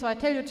tell you. So I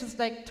tell you just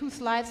like 2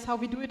 slides how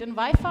we do it in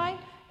Wi-Fi,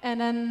 and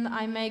then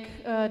I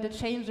make the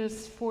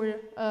changes for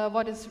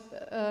what is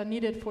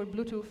needed for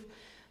Bluetooth.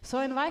 So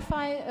in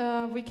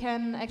Wi-Fi, we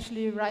can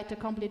actually write the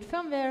complete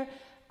firmware,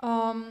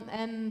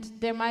 and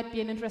there might be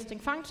an interesting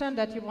function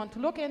that you want to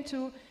look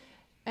into,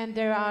 and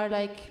there are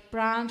like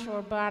branch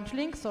or branch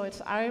links, so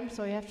it's ARM,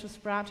 so you have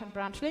just branch and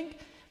branch link.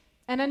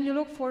 And then you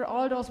look for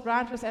all those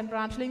branches and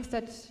branch links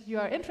that you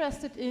are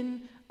interested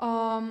in.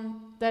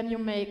 Then you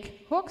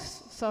make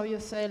hooks, so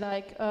you say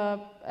like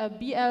a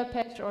BL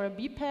patch or a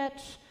B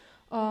patch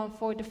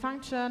for the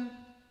function,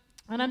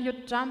 and then you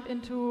jump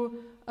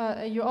into,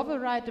 you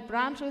override the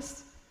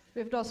branches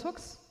with those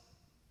hooks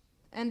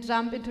and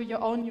jump into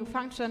your own new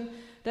function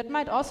that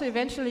might also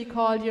eventually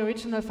call the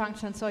original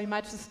function, so you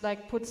might just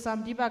like put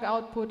some debug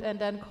output and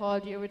then call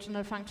the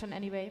original function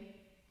anyway.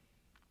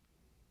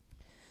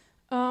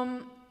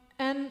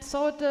 And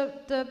so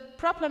the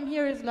problem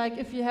here is like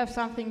if you have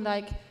something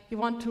like you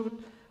want to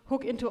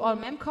hook into all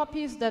mem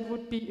copies, that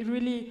would be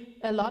really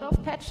a lot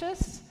of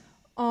patches.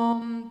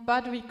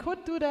 But we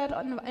could do that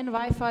in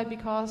Wi-Fi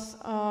because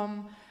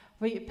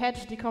we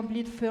patch the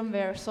complete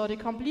firmware. So the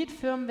complete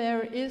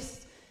firmware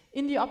is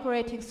in the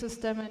operating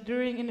system and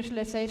during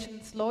initialization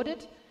it's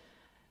loaded.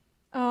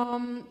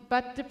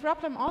 But the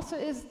problem also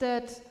is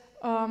that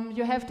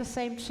you have the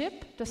same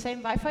chip, the same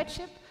Wi-Fi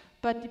chip,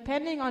 but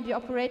depending on the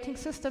operating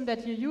system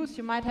that you use,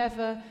 you might have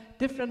a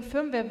different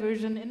firmware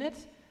version in it.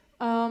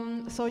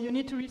 So you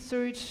need to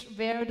research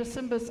where the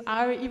symbols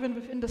are, even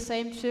within the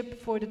same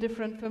chip, for the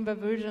different firmware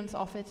versions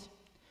of it.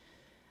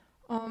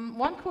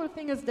 One cool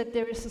thing is that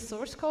there is a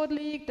source code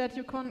leak that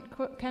you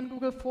can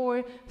Google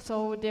for.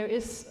 So there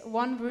is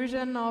one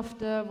version of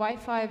the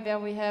Wi-Fi where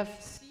we have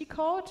C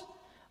code,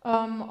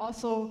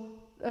 also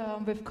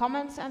with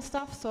comments and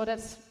stuff, so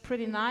that's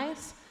pretty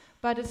nice.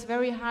 But it's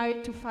very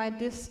hard to find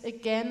this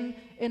again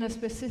in a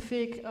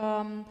specific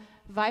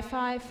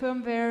Wi-Fi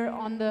firmware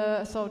on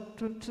the, so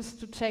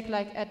just to check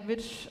like at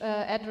which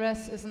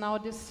address is now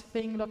this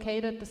thing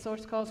located, the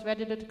source code, where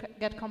did it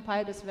get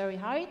compiled is very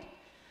hard.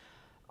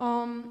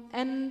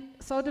 And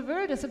so the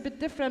word is a bit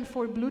different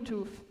for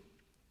Bluetooth.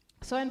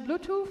 So in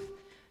Bluetooth,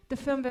 the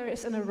firmware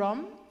is in a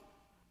ROM.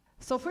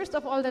 So first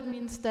of all, that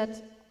means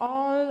that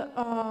all,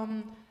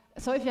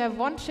 so if you have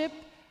one chip,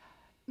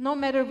 no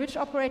matter which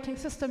operating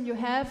system you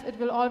have, it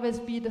will always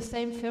be the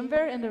same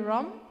firmware in the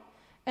ROM.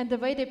 And the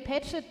way they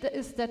patch it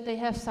is that they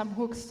have some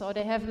hooks. So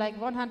they have like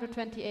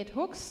 128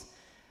 hooks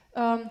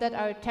that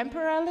are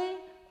temporarily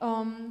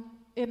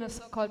in a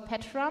so-called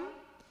patch ROM.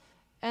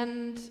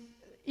 And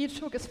each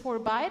hook is 4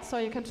 bytes, so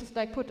you can just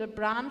like put a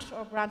branch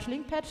or branch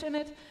link patch in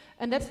it.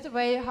 And that's the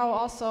way how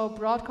also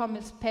Broadcom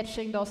is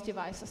patching those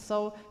devices.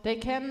 So they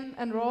can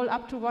enroll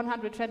up to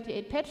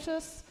 128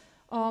 patches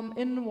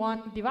in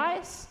one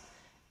device.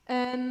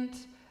 And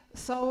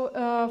so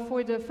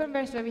for the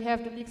firmwares where we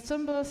have the leaked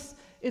symbols,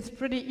 it's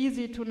pretty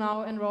easy to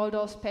now enroll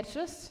those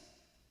patches.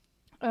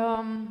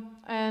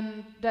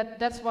 And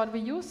that's what we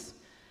use.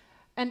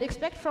 And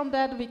expect from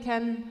that we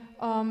can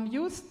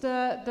use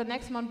the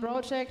Nexmon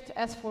project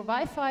as for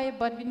Wi-Fi,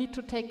 but we need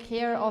to take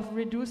care of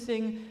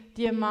reducing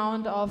the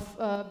amount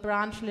of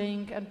branch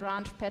link and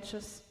branch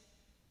patches.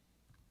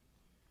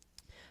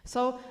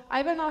 So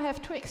I will now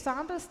have 2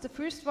 examples. The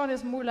first one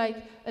is more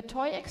like a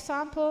toy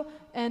example,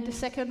 and the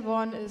second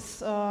one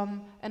is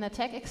an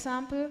attack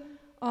example.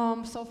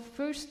 So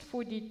first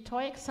for the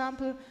toy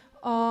example,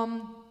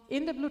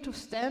 in the Bluetooth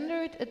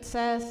standard it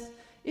says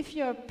if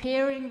you're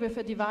pairing with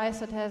a device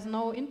that has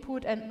no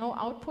input and no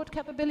output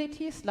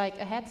capabilities, like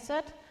a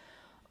headset,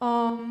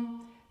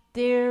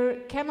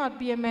 there cannot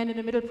be a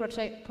man-in-the-middle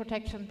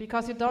protection,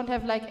 because you don't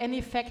have like any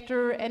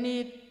factor,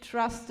 any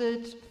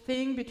trusted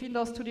thing between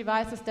those 2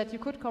 devices that you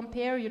could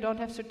compare. You don't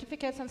have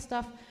certificates and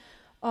stuff.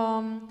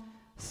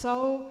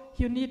 So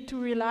you need to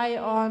rely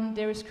on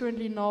there is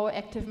currently no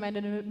active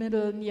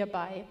man-in-the-middle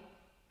nearby.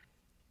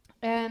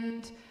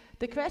 And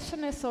the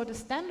question is, so the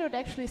standard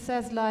actually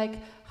says like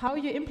how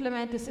you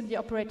implement this in the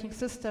operating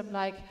system,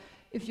 like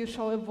if you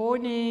show a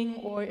warning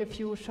or if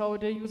you show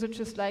the user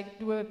just like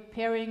do a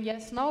pairing,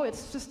 yes, no,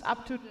 it's just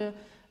up to the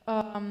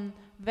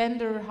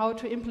vendor how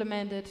to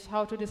implement it,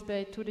 how to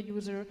display it to the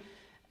user.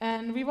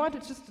 And we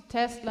wanted just to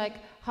test like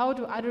how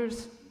do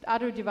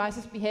other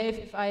devices behave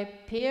if I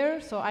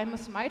pair. So I'm a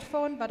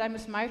smartphone, but I'm a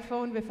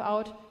smartphone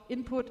without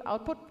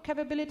input-output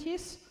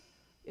capabilities.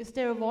 Is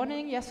there a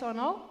warning, yes or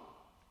no?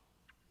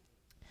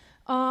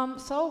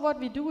 So what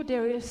we do,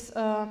 there is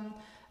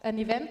an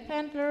event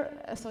handler.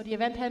 So the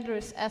event handler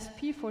is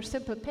SP for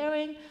simple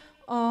pairing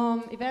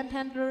event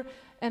handler.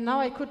 And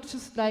now I could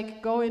just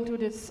like go into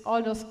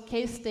all those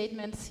case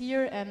statements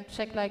here and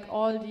check like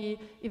all the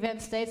event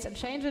states and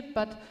change it.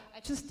 But I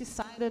just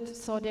decided,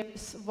 so there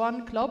is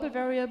one global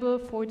variable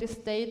for the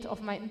state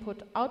of my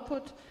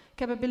input-output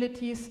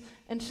capabilities,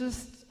 and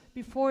just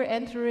before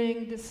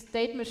entering this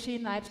state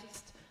machine, I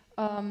just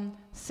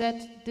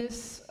set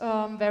this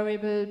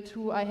variable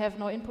to I have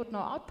no input, no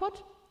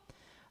output.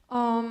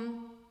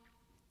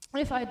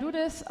 If I do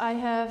this, I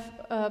have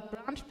a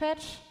branch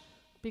patch,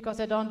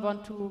 because I don't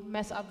want to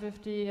mess up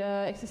with the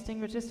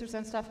existing registers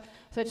and stuff.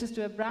 So I just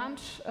do a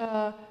branch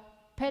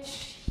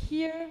patch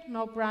here,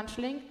 no branch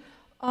link.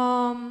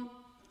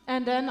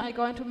 And then I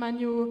go into my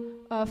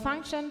new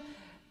function.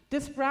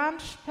 This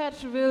branch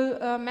patch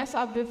will mess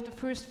up with the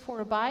first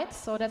 4 bytes,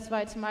 so that's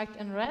why it's marked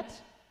in red.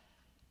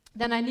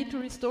 Then I need to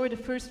restore the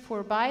first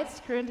 4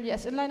 bytes, currently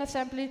as inline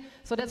assembly.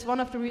 So that's one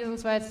of the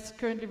reasons why it's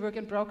currently work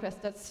in progress.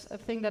 That's a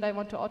thing that I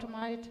want to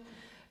automate.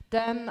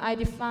 Then I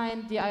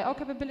define the I/O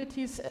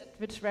capabilities,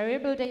 which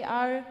variable they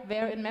are,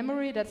 where in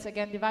memory, that's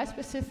again device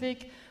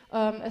specific,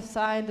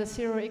 assign the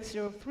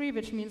 0x03,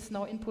 which means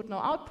no input, no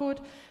output,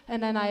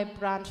 and then I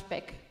branch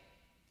back.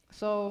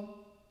 So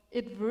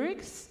it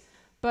works,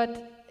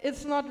 but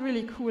it's not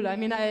really cool. I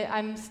mean,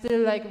 I'm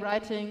still like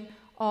writing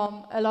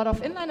a lot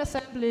of inline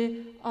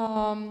assembly,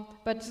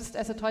 but just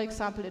as a toy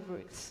example, it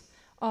works.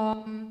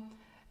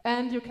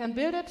 And you can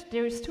build it.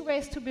 There is 2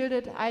 ways to build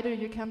it. Either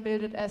you can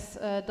build it as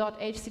a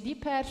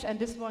 .hcd patch, and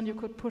this one you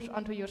could push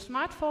onto your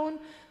smartphone,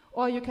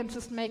 or you can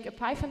just make a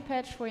Python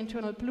patch for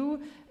InternalBlue,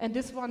 and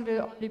this one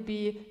will only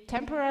be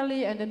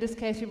temporarily, and in this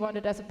case you want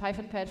it as a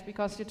Python patch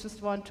because you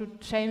just want to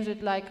change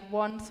it like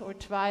once or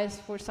twice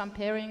for some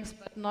pairings,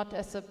 but not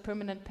as a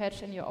permanent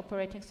patch in your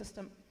operating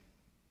system.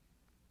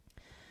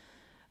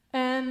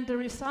 And the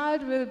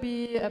result will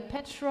be a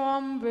patch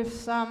ROM with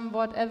some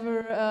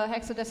whatever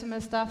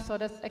hexadecimal stuff, so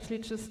that's actually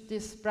just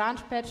this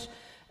branch patch.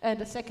 And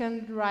the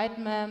second write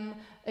mem,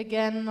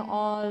 again,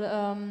 all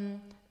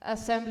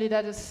assembly,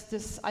 that is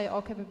this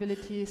I/O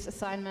capabilities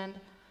assignment.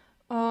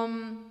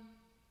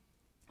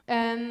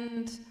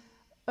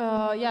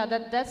 Yeah,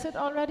 that's it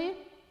already.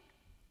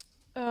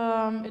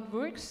 It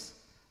works.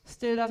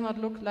 Still does not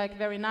look like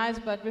very nice,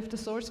 but with the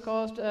source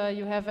code,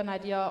 you have an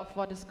idea of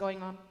what is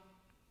going on.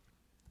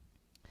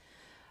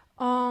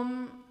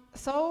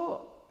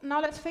 So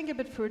now let's think a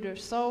bit further.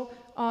 So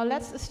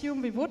let's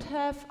assume we would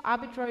have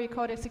arbitrary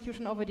code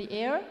execution over the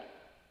air.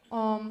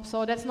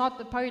 So that's not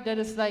the part that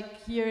is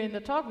like here in the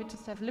talk, we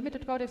just have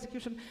limited code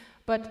execution.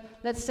 But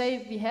let's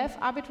say we have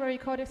arbitrary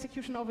code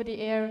execution over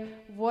the air.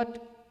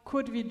 What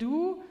could we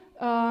do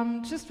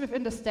just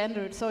within the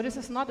standard? So this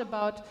is not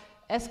about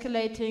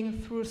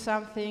escalating through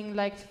something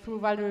like through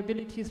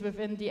vulnerabilities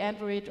within the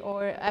Android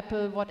or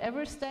Apple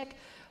whatever stack,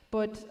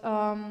 but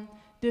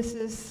this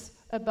is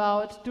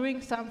about doing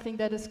something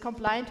that is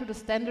compliant to the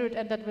standard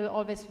and that will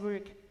always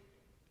work.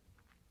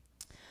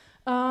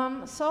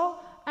 So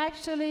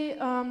actually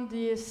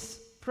this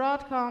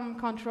Broadcom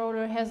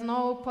controller has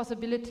no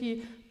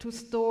possibility to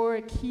store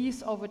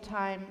keys over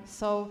time.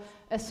 So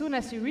as soon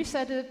as you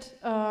reset it,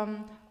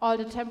 all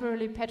the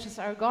temporary patches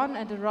are gone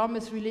and the ROM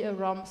is really a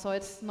ROM, so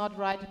it's not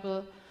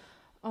writable.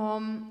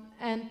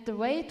 And the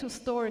way to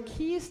store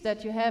keys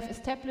that you have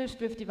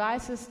established with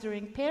devices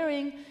during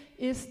pairing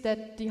is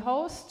that the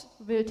host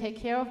will take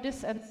care of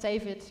this and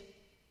save it.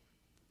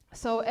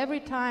 So every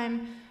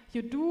time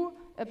you do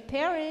a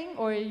pairing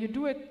or you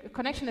do a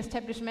connection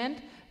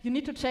establishment, you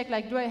need to check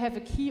like, do I have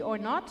a key or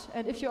not?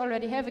 And if you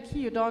already have a key,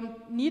 you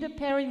don't need a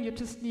pairing, you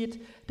just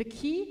need the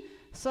key.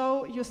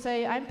 So you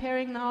say, I'm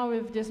pairing now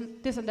with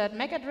this and that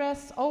MAC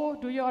address. Oh,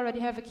 do you already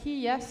have a key?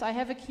 Yes, I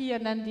have a key,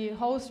 and then the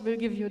host will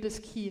give you this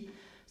key.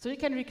 So you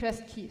can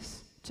request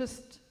keys,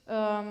 just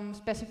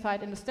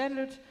specified in the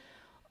standard.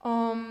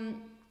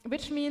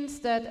 Which means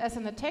that as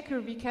an attacker,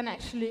 we can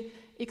actually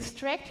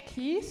extract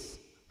keys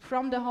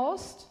from the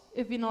host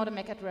if we know the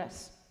MAC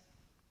address.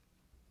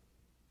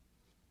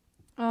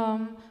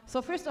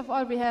 So first of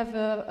all, we have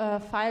a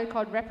file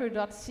called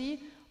wrapper.c,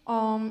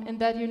 in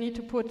that you need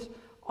to put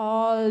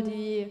all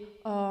the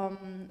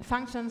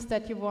functions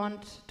that you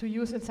want to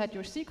use inside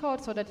your C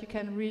code so that you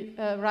can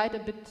write a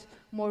bit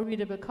more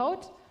readable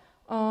code.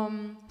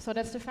 So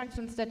that's the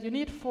functions that you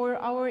need for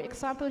our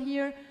example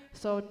here.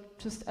 So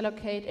just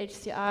allocate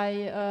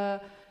HCI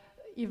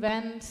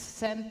events,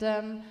 send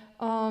them.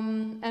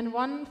 And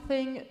one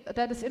thing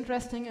that is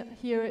interesting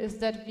here is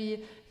that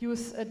we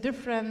use a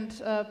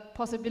different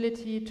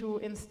possibility to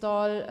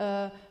install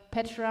a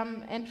patch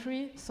ROM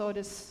entry. So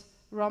this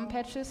ROM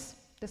patches,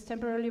 this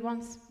temporary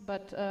ones,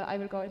 but I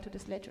will go into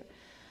this later.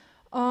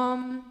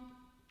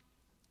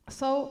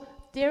 So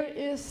there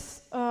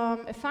is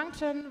a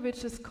function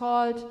which is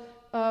called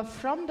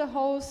from the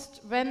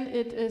host when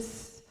it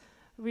is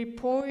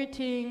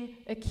reporting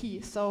a key.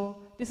 So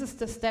this is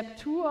the step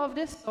 2 of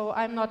this. So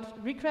I'm not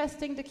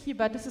requesting the key,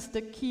 but this is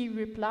the key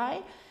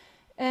reply.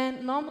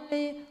 And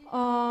normally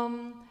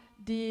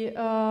the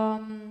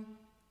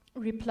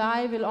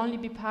reply will only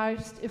be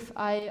parsed if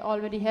I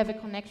already have a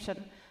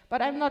connection.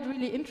 But I'm not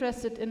really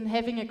interested in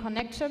having a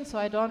connection, so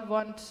I don't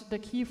want the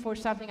key for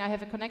something I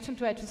have a connection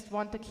to. I just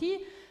want the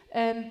key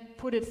and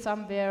put it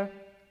somewhere.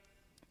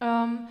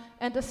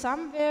 And the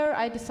somewhere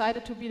I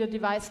decided to be the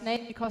device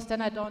name, because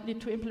then I don't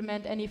need to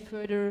implement any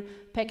further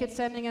packet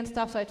sending and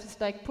stuff. So I just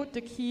like put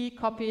the key,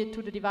 copy it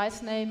to the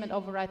device name, and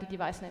overwrite the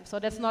device name. So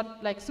that's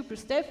not like super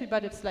stealthy,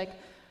 but it's like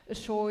a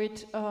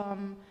short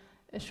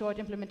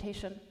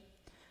implementation.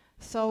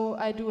 So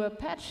I do a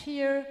patch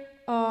here.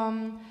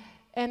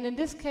 And in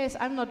this case,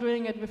 I'm not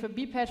doing it with a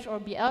B patch or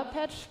BL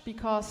patch,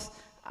 because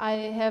I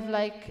have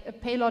like a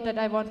payload that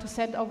I want to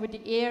send over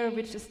the air,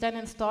 which is then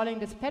installing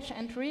this patch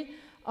entry.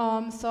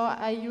 So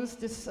I use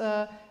this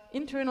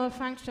internal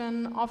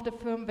function of the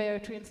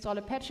firmware to install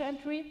a patch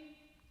entry.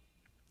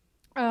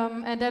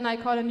 And then I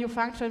call a new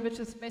function, which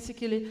is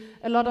basically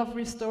a lot of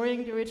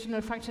restoring the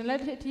original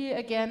functionality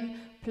again,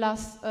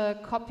 plus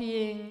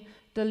copying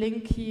the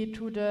link key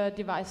to the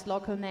device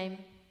local name.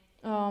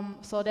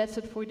 So that's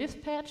it for this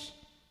patch.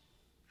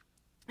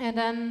 And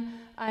then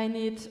I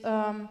need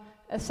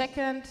a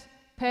second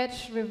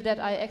patch with that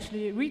I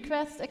actually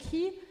request a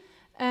key.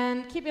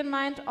 And keep in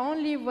mind,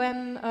 only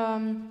when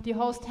the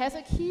host has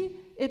a key,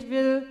 it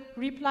will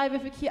reply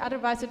with a key,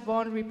 otherwise it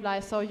won't reply.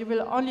 So you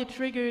will only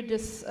trigger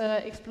this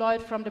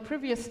exploit from the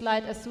previous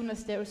slide as soon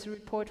as there is a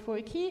report for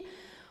a key.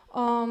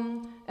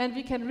 And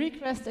we can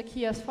request a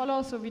key as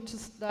follows. So we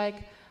just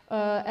like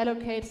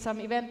allocate some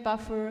event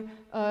buffer,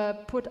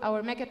 put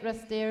our MAC address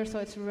there, so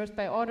it's reversed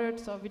by ordered.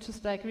 So we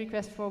just like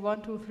request for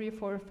 1, 2, 3,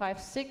 4, 5,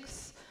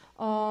 6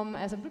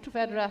 as a Bluetooth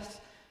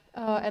address,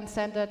 and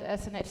send that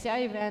as an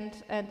HCI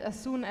event. And as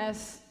soon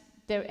as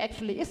there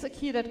actually is a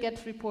key that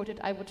gets reported,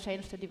 I would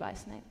change the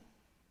device name.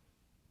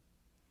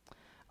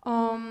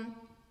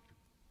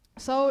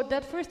 So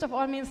that first of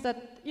all means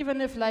that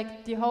even if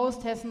like the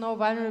host has no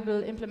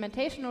vulnerable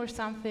implementation or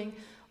something,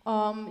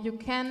 you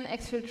can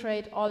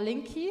exfiltrate all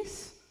link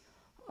keys.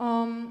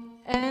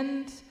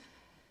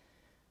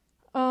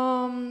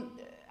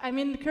 I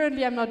mean,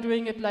 currently I'm not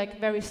doing it like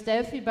very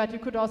stealthy, but you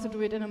could also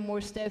do it in a more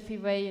stealthy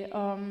way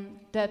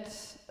that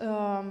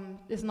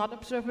is not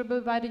observable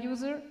by the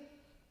user.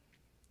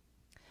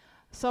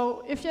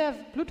 So if you have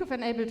Bluetooth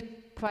enabled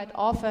quite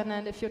often,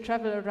 and if you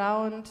travel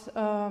around,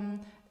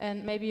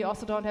 and maybe you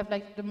also don't have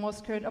like the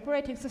most current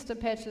operating system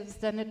patches,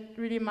 then it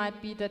really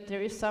might be that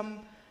there is some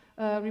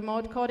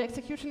remote code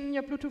execution in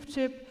your Bluetooth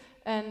chip,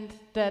 and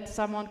that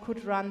someone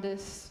could run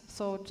this.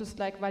 So just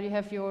like while you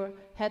have your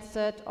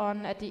headset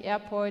on at the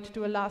airport,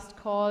 do a last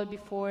call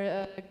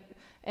before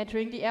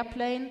entering the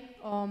airplane,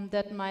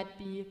 that might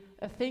be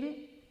a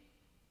thing.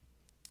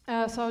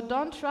 So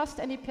don't trust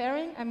any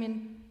pairing. I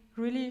mean,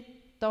 really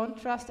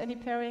don't trust any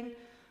pairing.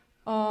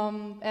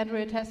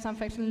 Android has some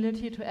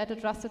functionality to add a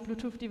trusted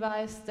Bluetooth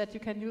device that you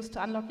can use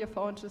to unlock your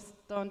phone. Just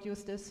don't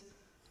use this.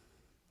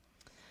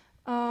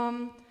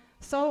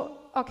 So,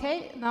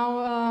 okay,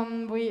 now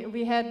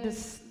we had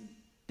this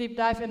deep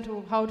dive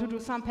into how to do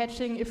some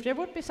patching if there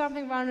would be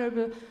something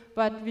vulnerable,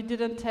 but we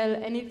didn't tell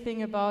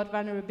anything about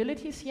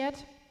vulnerabilities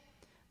yet.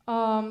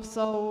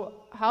 So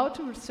how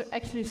to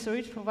actually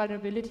search for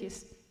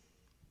vulnerabilities.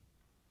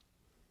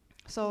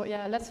 So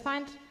yeah, let's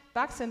find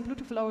bugs in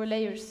Bluetooth lower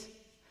layers.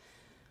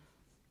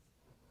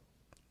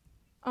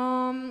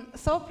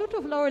 So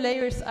Bluetooth lower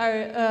layers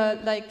are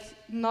like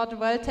not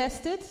well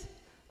tested.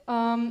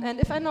 And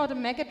if I know the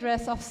MAC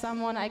address of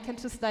someone, I can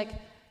just like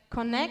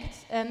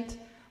connect, and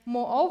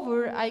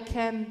moreover, I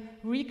can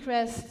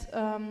request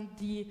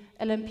the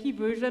LMP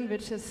version,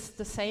 which is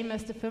the same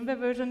as the firmware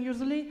version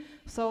usually.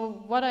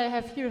 So what I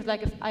have here is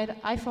like an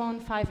iPhone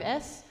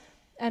 5S,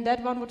 and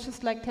that one would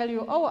just like tell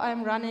you, oh,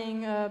 I'm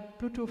running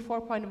Bluetooth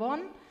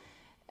 4.1,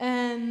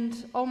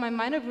 and oh, my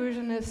minor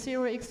version is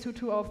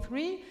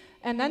 0x2203.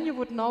 And then you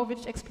would know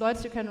which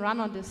exploits you can run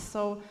on this.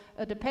 So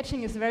the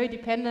patching is very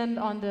dependent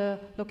on the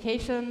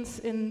locations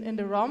in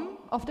the ROM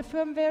of the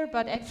firmware,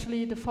 but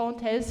actually the phone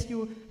tells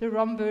you the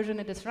ROM version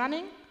it is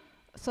running,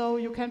 so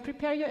you can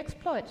prepare your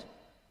exploit.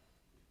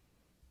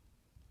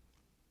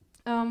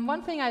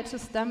 One thing I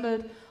just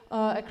stumbled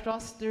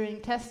across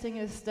during testing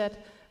is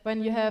that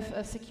when you have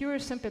a secure,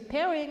 simple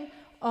pairing,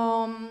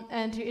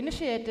 and you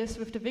initiate this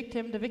with the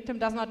victim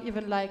does not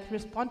even like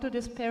respond to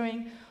this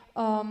pairing,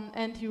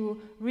 and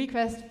you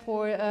request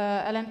for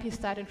LMP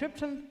start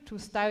encryption to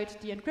start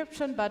the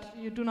encryption, but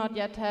you do not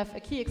yet have a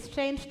key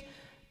exchanged,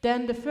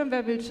 then the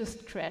firmware will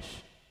just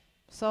crash.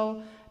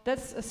 So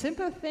that's a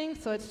simple thing,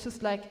 so it's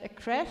just like a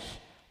crash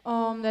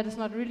that is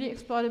not really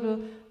exploitable,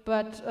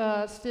 but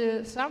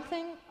still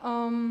something.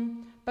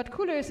 But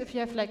cooler is if you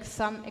have like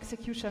some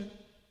execution.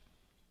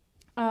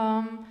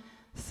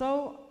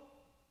 So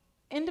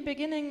in the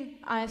beginning,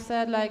 I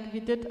said like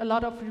we did a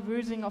lot of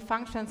reversing of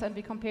functions and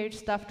we compared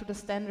stuff to the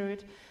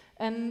standard.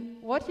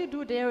 And what you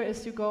do there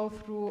is you go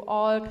through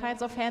all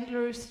kinds of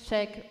handlers,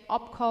 check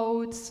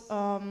opcodes,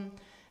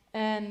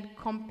 and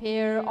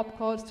compare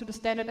opcodes to the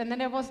standard. And then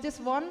there was this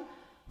one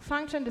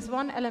function, this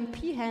one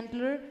LMP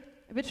handler,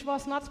 which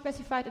was not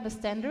specified in the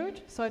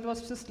standard. So it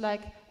was just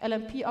like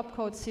LMP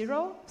opcode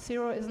 0.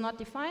 0 is not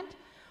defined.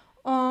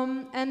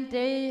 And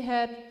they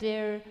had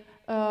their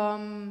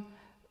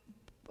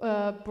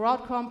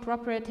Broadcom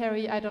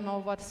proprietary, I don't know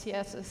what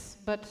CS is,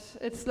 but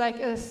it's like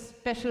a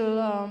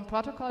special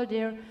protocol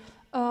there.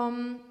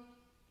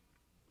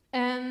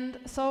 And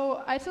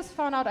so I just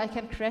found out I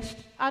can crash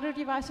other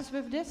devices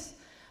with this,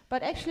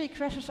 but actually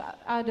crashes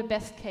are the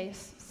best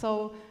case.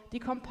 So the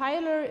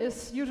compiler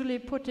is usually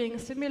putting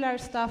similar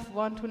stuff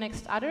one to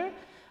next other,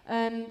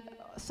 and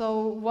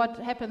so what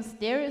happens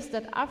there is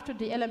that after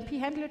the LMP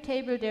handler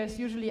table, there's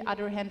usually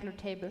other handler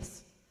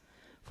tables.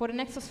 For the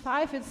Nexus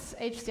 5, it's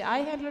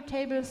HCI handler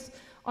tables.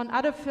 On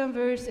other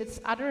firmwares, it's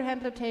other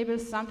handler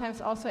tables,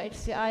 sometimes also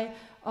HCI.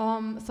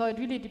 So it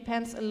really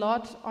depends a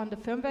lot on the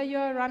firmware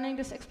you're running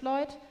this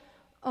exploit.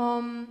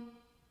 And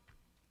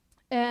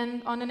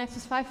on the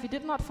Nexus 5, we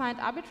did not find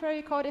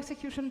arbitrary code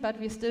execution, but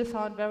we still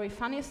found very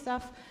funny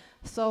stuff.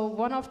 So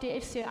one of the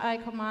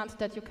HCI commands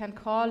that you can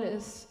call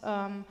is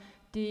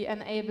the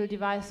enable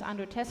device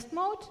under test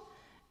mode.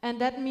 And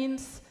that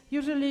means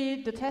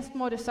usually the test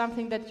mode is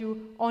something that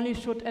you only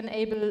should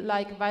enable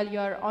like while you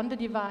are on the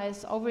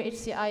device over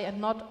HCI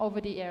and not over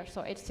the air.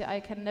 So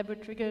HCI can never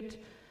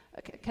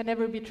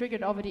be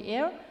triggered over the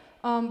air.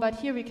 But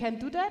here we can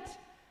do that.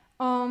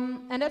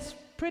 And that's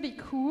pretty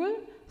cool.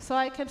 So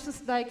I can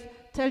just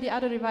like tell the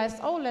other device,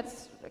 oh,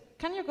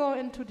 can you go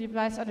into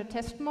device under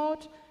test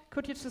mode?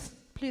 Could you just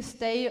please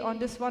stay on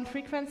this one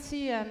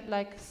frequency and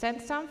like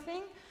send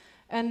something?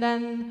 And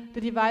then the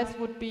device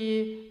would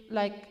be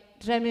like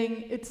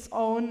jamming its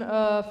own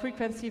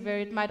frequency where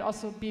it might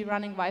also be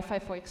running Wi-Fi,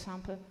 for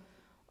example.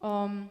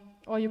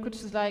 Or you could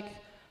just like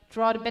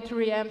draw the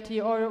battery empty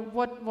or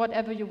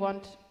whatever you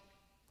want.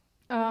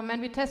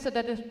 And we tested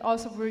that it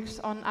also works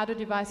on other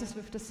devices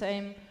with the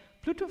same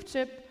Bluetooth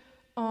chip.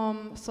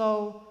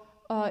 So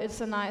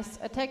it's a nice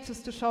attack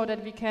just to show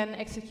that we can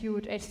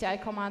execute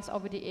HCI commands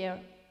over the air.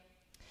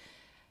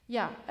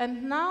 Yeah,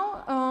 and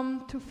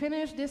now to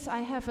finish this,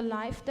 I have a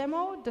live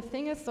demo. The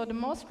thing is, so the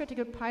most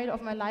critical part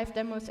of my live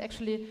demo is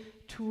actually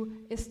to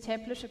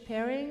establish a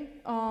pairing.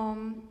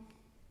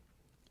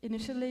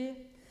 Initially,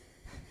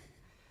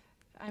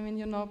 I mean,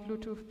 you know,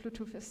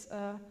 Bluetooth is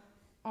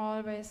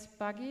always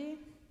buggy.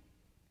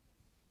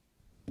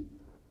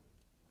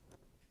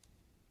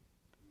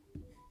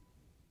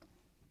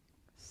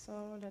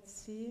 So let's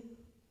see.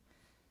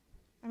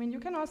 I mean, you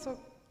can also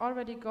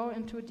already go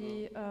into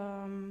the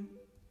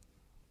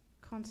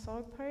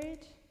console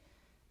page.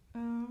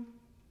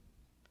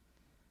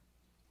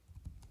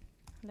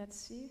 Let's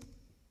see.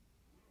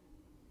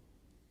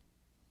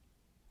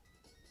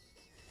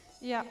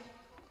 Yeah.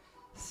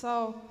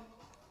 So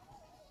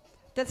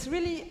that's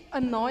really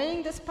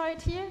annoying, this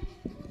part here.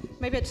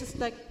 Maybe I just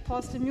like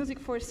pause the music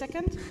for a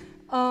second.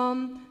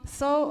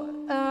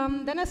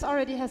 Dennis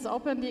already has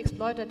opened the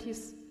exploit that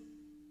he's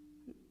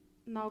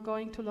now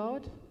going to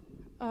load.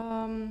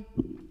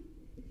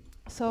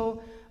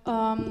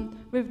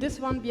 With this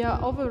one, we are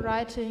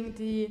overwriting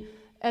the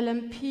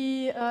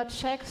LMP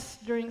checks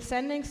during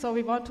sending. So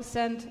we want to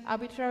send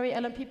arbitrary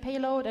LMP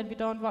payload, and we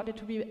don't want it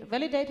to be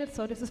validated.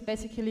 So this is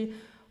basically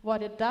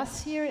what it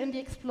does here in the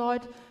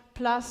exploit.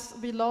 Plus,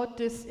 we load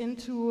this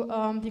into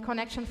the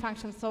connection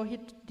function. So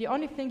the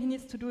only thing he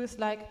needs to do is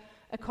like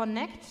a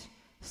connect.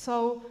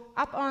 So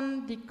up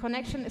on the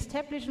connection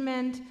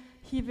establishment,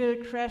 he will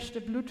crash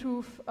the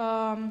Bluetooth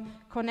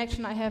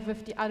connection I have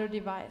with the other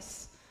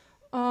device.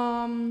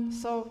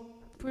 So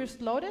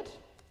first load it.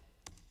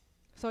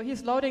 So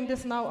he's loading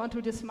this now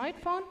onto the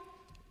smartphone.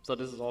 So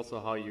this is also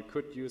how you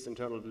could use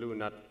InternalBlue,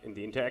 not in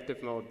the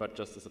interactive mode, but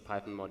just as a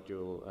Python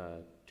module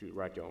to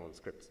write your own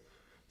scripts.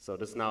 So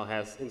this now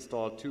has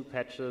installed 2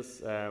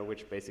 patches,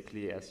 which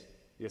basically, as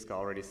Jiska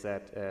already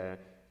said,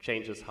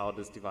 changes how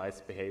this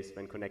device behaves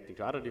when connecting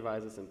to other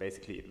devices, and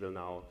basically it will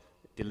now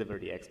deliver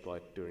the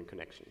exploit during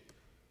connection.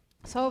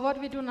 So what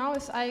we do now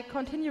is I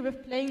continue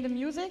with playing the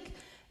music,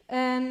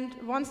 and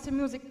once the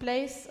music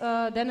plays,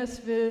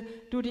 Dennis will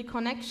do the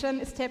connection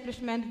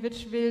establishment,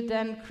 which will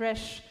then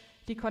crash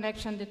the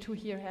connection the 2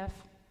 here have.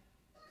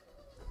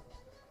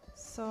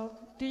 So,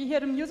 do you hear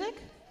the music?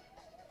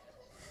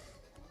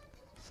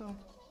 So.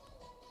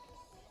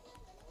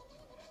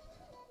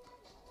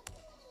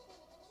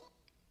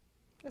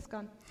 It's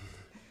gone.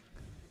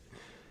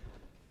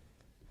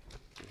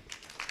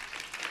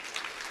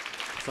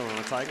 Someone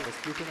want to zeigen, was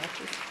Bluetooth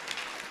access?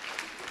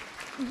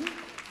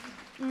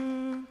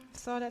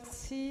 So let's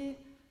see.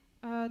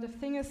 The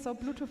thing is, so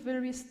Bluetooth will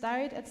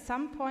restart at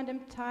some point in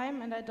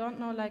time, and I don't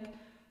know like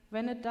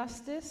when it does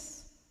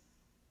this.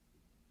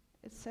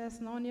 It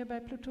says no nearby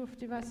Bluetooth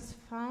devices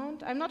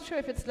found. I'm not sure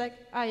if it's like,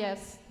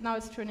 yes, now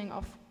it's turning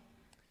off.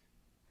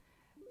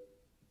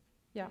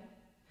 Yeah.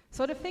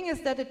 So the thing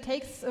is that it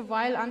takes a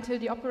while until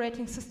the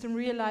operating system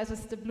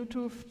realizes the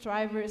Bluetooth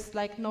driver is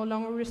like no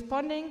longer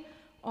responding.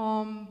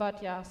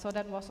 But yeah, so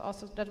that was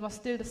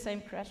still the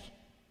same crash.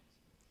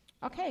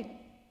 Okay.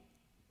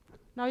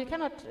 Now Now you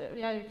cannot,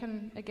 yeah, you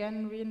can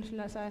again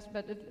reinitialize,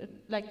 but it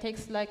like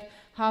takes like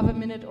half a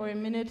minute or a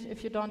minute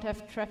if you don't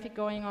have traffic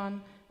going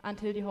on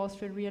until the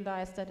host will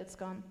realize that it's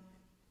gone.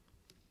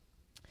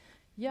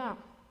 Yeah.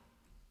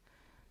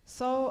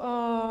 So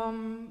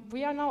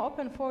we are now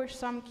open for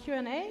some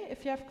Q&A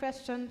if you have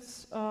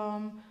questions,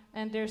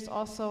 and there's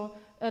also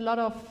a lot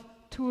of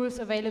tools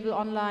available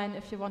online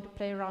if you want to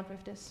play around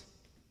with this.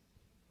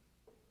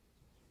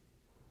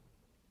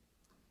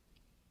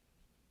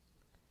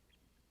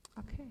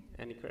 Okay.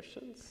 Any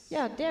questions?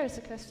 Yeah, there is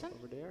a question.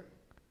 Over there.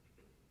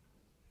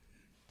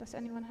 Does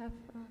anyone have?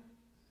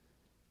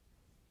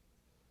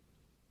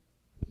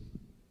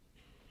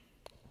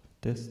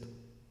 Test.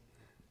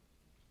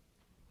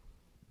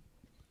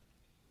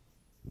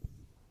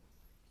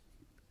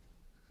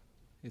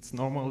 It's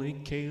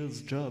normally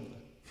Kale's job.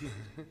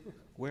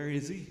 Where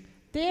is he?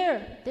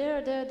 There.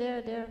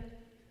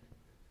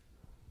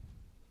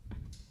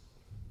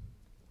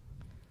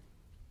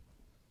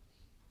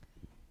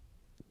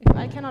 If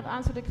I cannot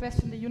answer the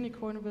question, the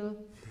unicorn will.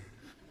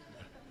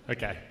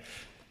 Okay.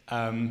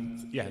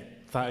 Yeah,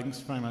 thanks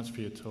very much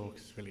for your talk.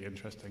 It's really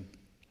interesting.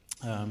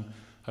 I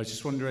was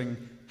just wondering,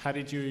 how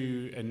did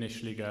you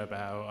initially go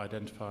about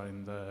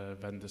identifying the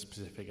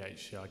vendor-specific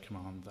HCI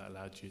command that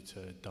allowed you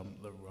to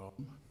dump the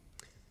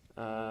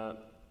ROM?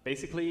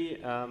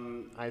 Basically,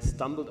 I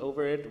stumbled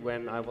over it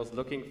when I was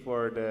looking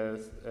for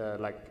the,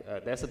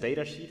 there's a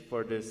data sheet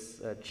for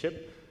this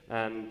chip,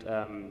 and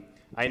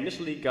I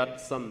initially got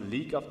some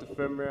leak of the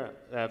firmware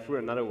through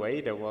another way.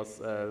 There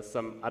was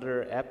some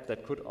other app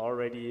that could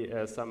already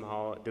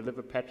somehow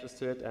deliver patches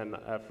to it, and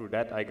through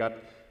that I got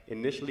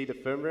initially the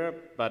firmware,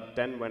 but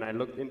then when I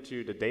looked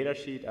into the data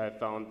sheet, I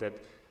found that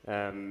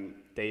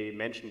they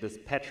mentioned this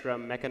patch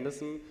RAM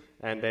mechanism,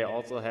 and they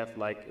also have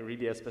like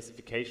really a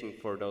specification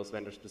for those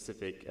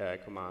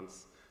vendor-specific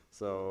commands.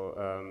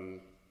 So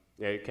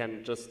yeah, you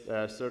can just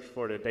search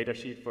for the data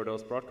sheet for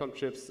those Broadcom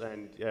chips,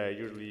 and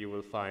usually you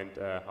will find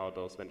how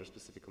those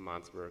vendor-specific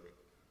commands work.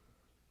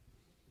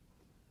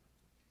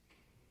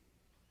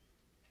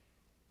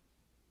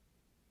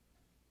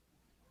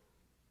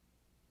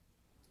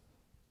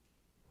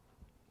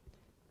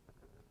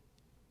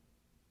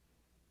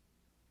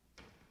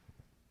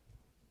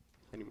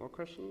 Any more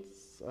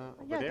questions over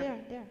Yeah,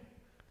 there? there.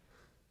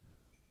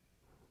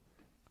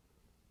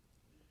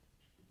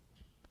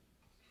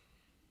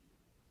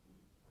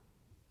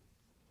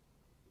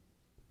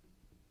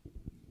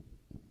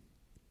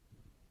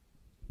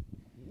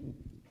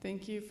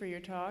 Thank you for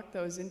your talk.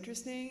 That was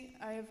interesting.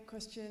 I have a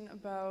question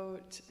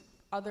about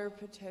other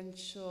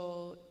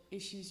potential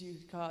issues you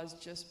could cause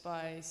just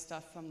by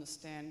stuff from the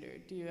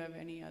standard. Do you have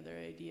any other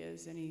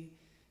ideas, any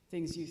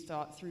things you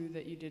thought through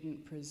that you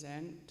didn't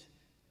present?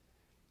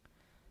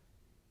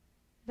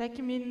 Like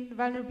you mean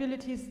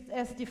vulnerabilities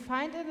as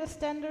defined in the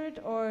standard,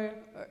 or?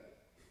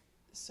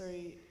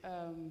 Sorry.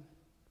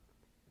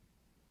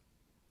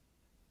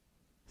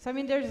 So I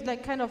mean, there's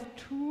like kind of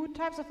two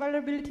types of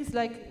vulnerabilities,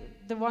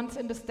 like the ones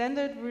in the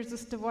standard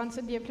versus the ones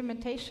in the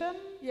implementation?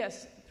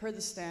 Yes, per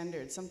the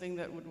standard, something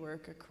that would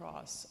work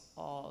across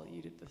all.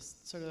 You did this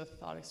sort of a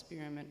thought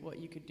experiment, what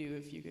you could do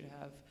if you could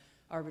have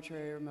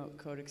arbitrary remote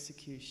code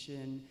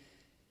execution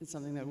and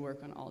something that would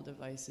work on all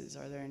devices.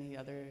 Are there any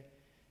other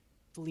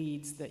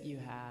bleeds that you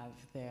have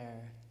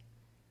there?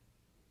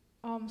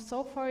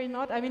 So far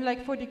not. I mean,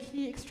 like for the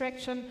key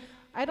extraction,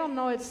 I don't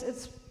know,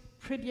 it's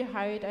pretty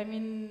hard. I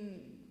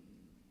mean,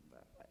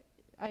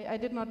 I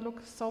did not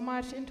look so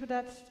much into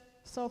that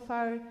so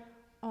far.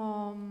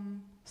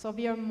 So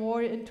we are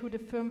more into the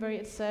firmware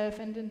itself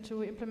and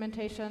into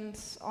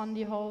implementations on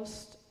the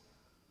host.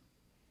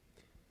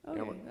 Okay,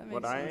 Yeah, that makes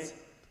what sense.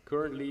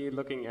 currently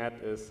looking at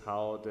is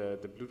how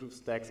the Bluetooth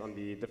stacks on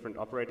the different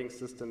operating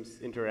systems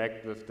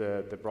interact with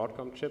the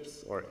Broadcom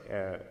chips, or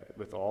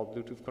with all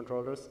Bluetooth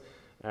controllers.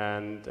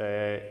 And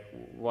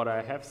what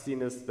I have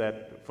seen is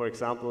that, for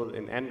example,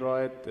 in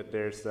Android, that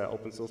there's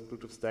open source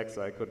Bluetooth stack,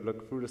 so I could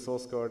look through the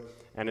source code,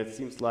 and it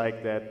seems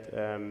like that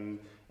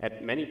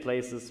at many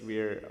places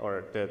the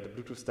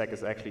Bluetooth stack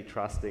is actually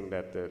trusting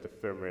that the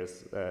firmware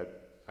is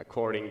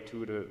according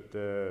to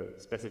the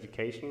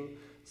specification.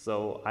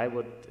 So I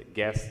would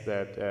guess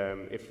that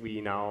if we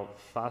now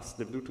fuzz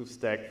the Bluetooth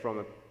stack from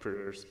a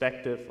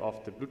perspective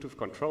of the Bluetooth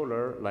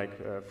controller, like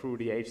through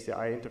the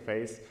HCI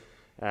interface,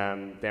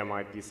 there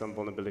might be some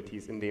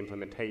vulnerabilities in the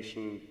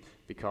implementation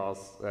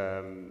because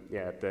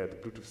the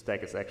Bluetooth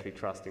stack is actually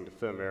trusting the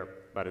firmware,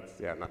 but it's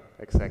not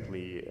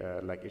exactly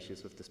like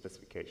issues with the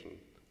specification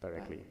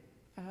directly.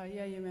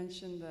 Yeah, you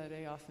mentioned that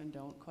they often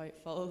don't quite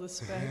follow the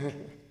spec.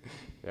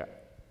 Yeah.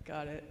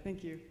 Got it.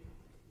 Thank you.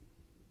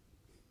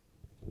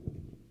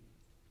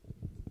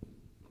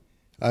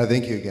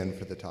 Thank you again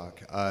for the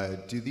talk.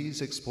 Do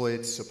these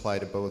exploits apply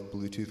to both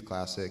Bluetooth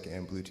Classic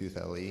and Bluetooth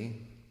LE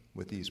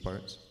with these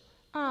parts?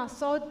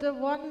 So the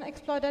one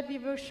exploit that we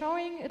were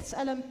showing, it's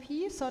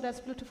LMP, so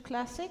that's Bluetooth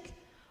Classic.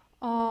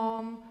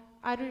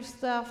 Other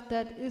stuff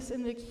that is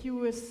in the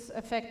queue is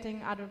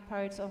affecting other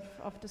parts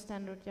of the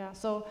standard, yeah.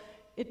 So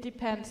it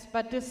depends,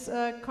 but this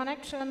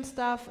connection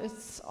stuff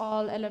is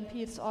all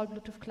LMP, it's all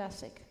Bluetooth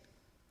Classic.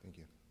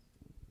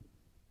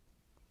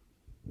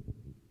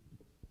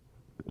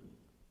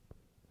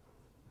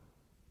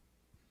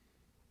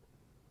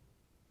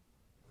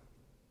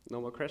 No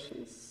more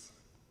questions?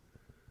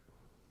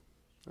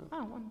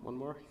 One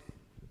more.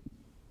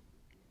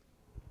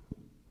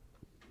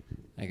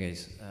 Hi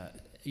guys, are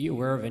you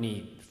aware of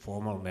any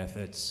formal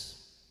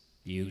methods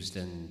used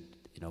in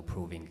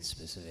proving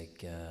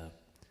specific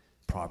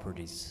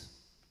properties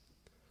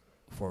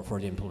for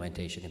the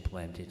implementing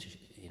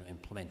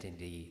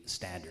the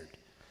standard?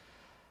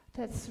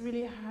 That's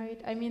really hard.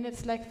 I mean,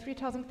 it's like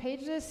 3,000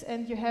 pages,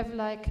 and you have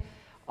like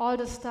all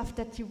the stuff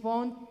that you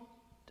want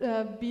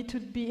to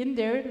be in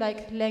there,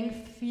 like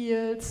length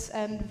fields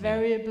and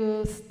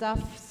variable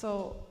stuff.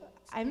 So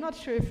I'm not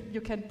sure if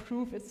you can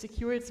prove it's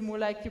secure. It's more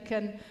like you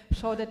can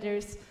show that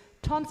there's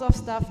tons of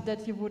stuff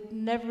that you would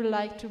never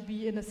like to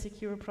be in a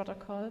secure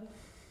protocol.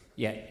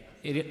 Yeah,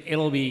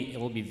 it'll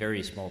be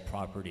very small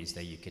properties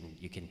that you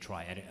can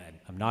try.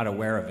 I'm not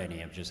aware of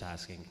any. I'm just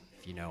asking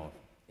if you know.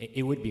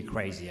 It would be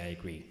crazy. I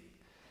agree.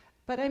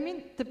 But I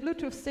mean, the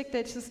Bluetooth SIG,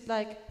 they just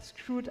like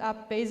screwed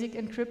up basic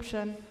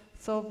encryption.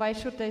 So why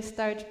should they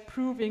start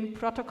proving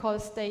protocol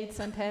states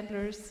and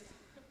handlers?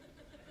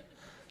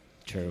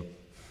 True.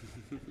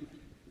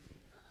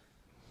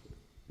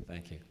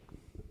 Thank you.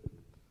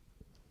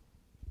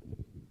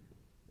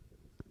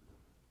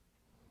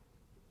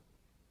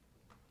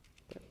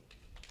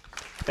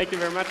 Thank you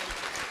very much.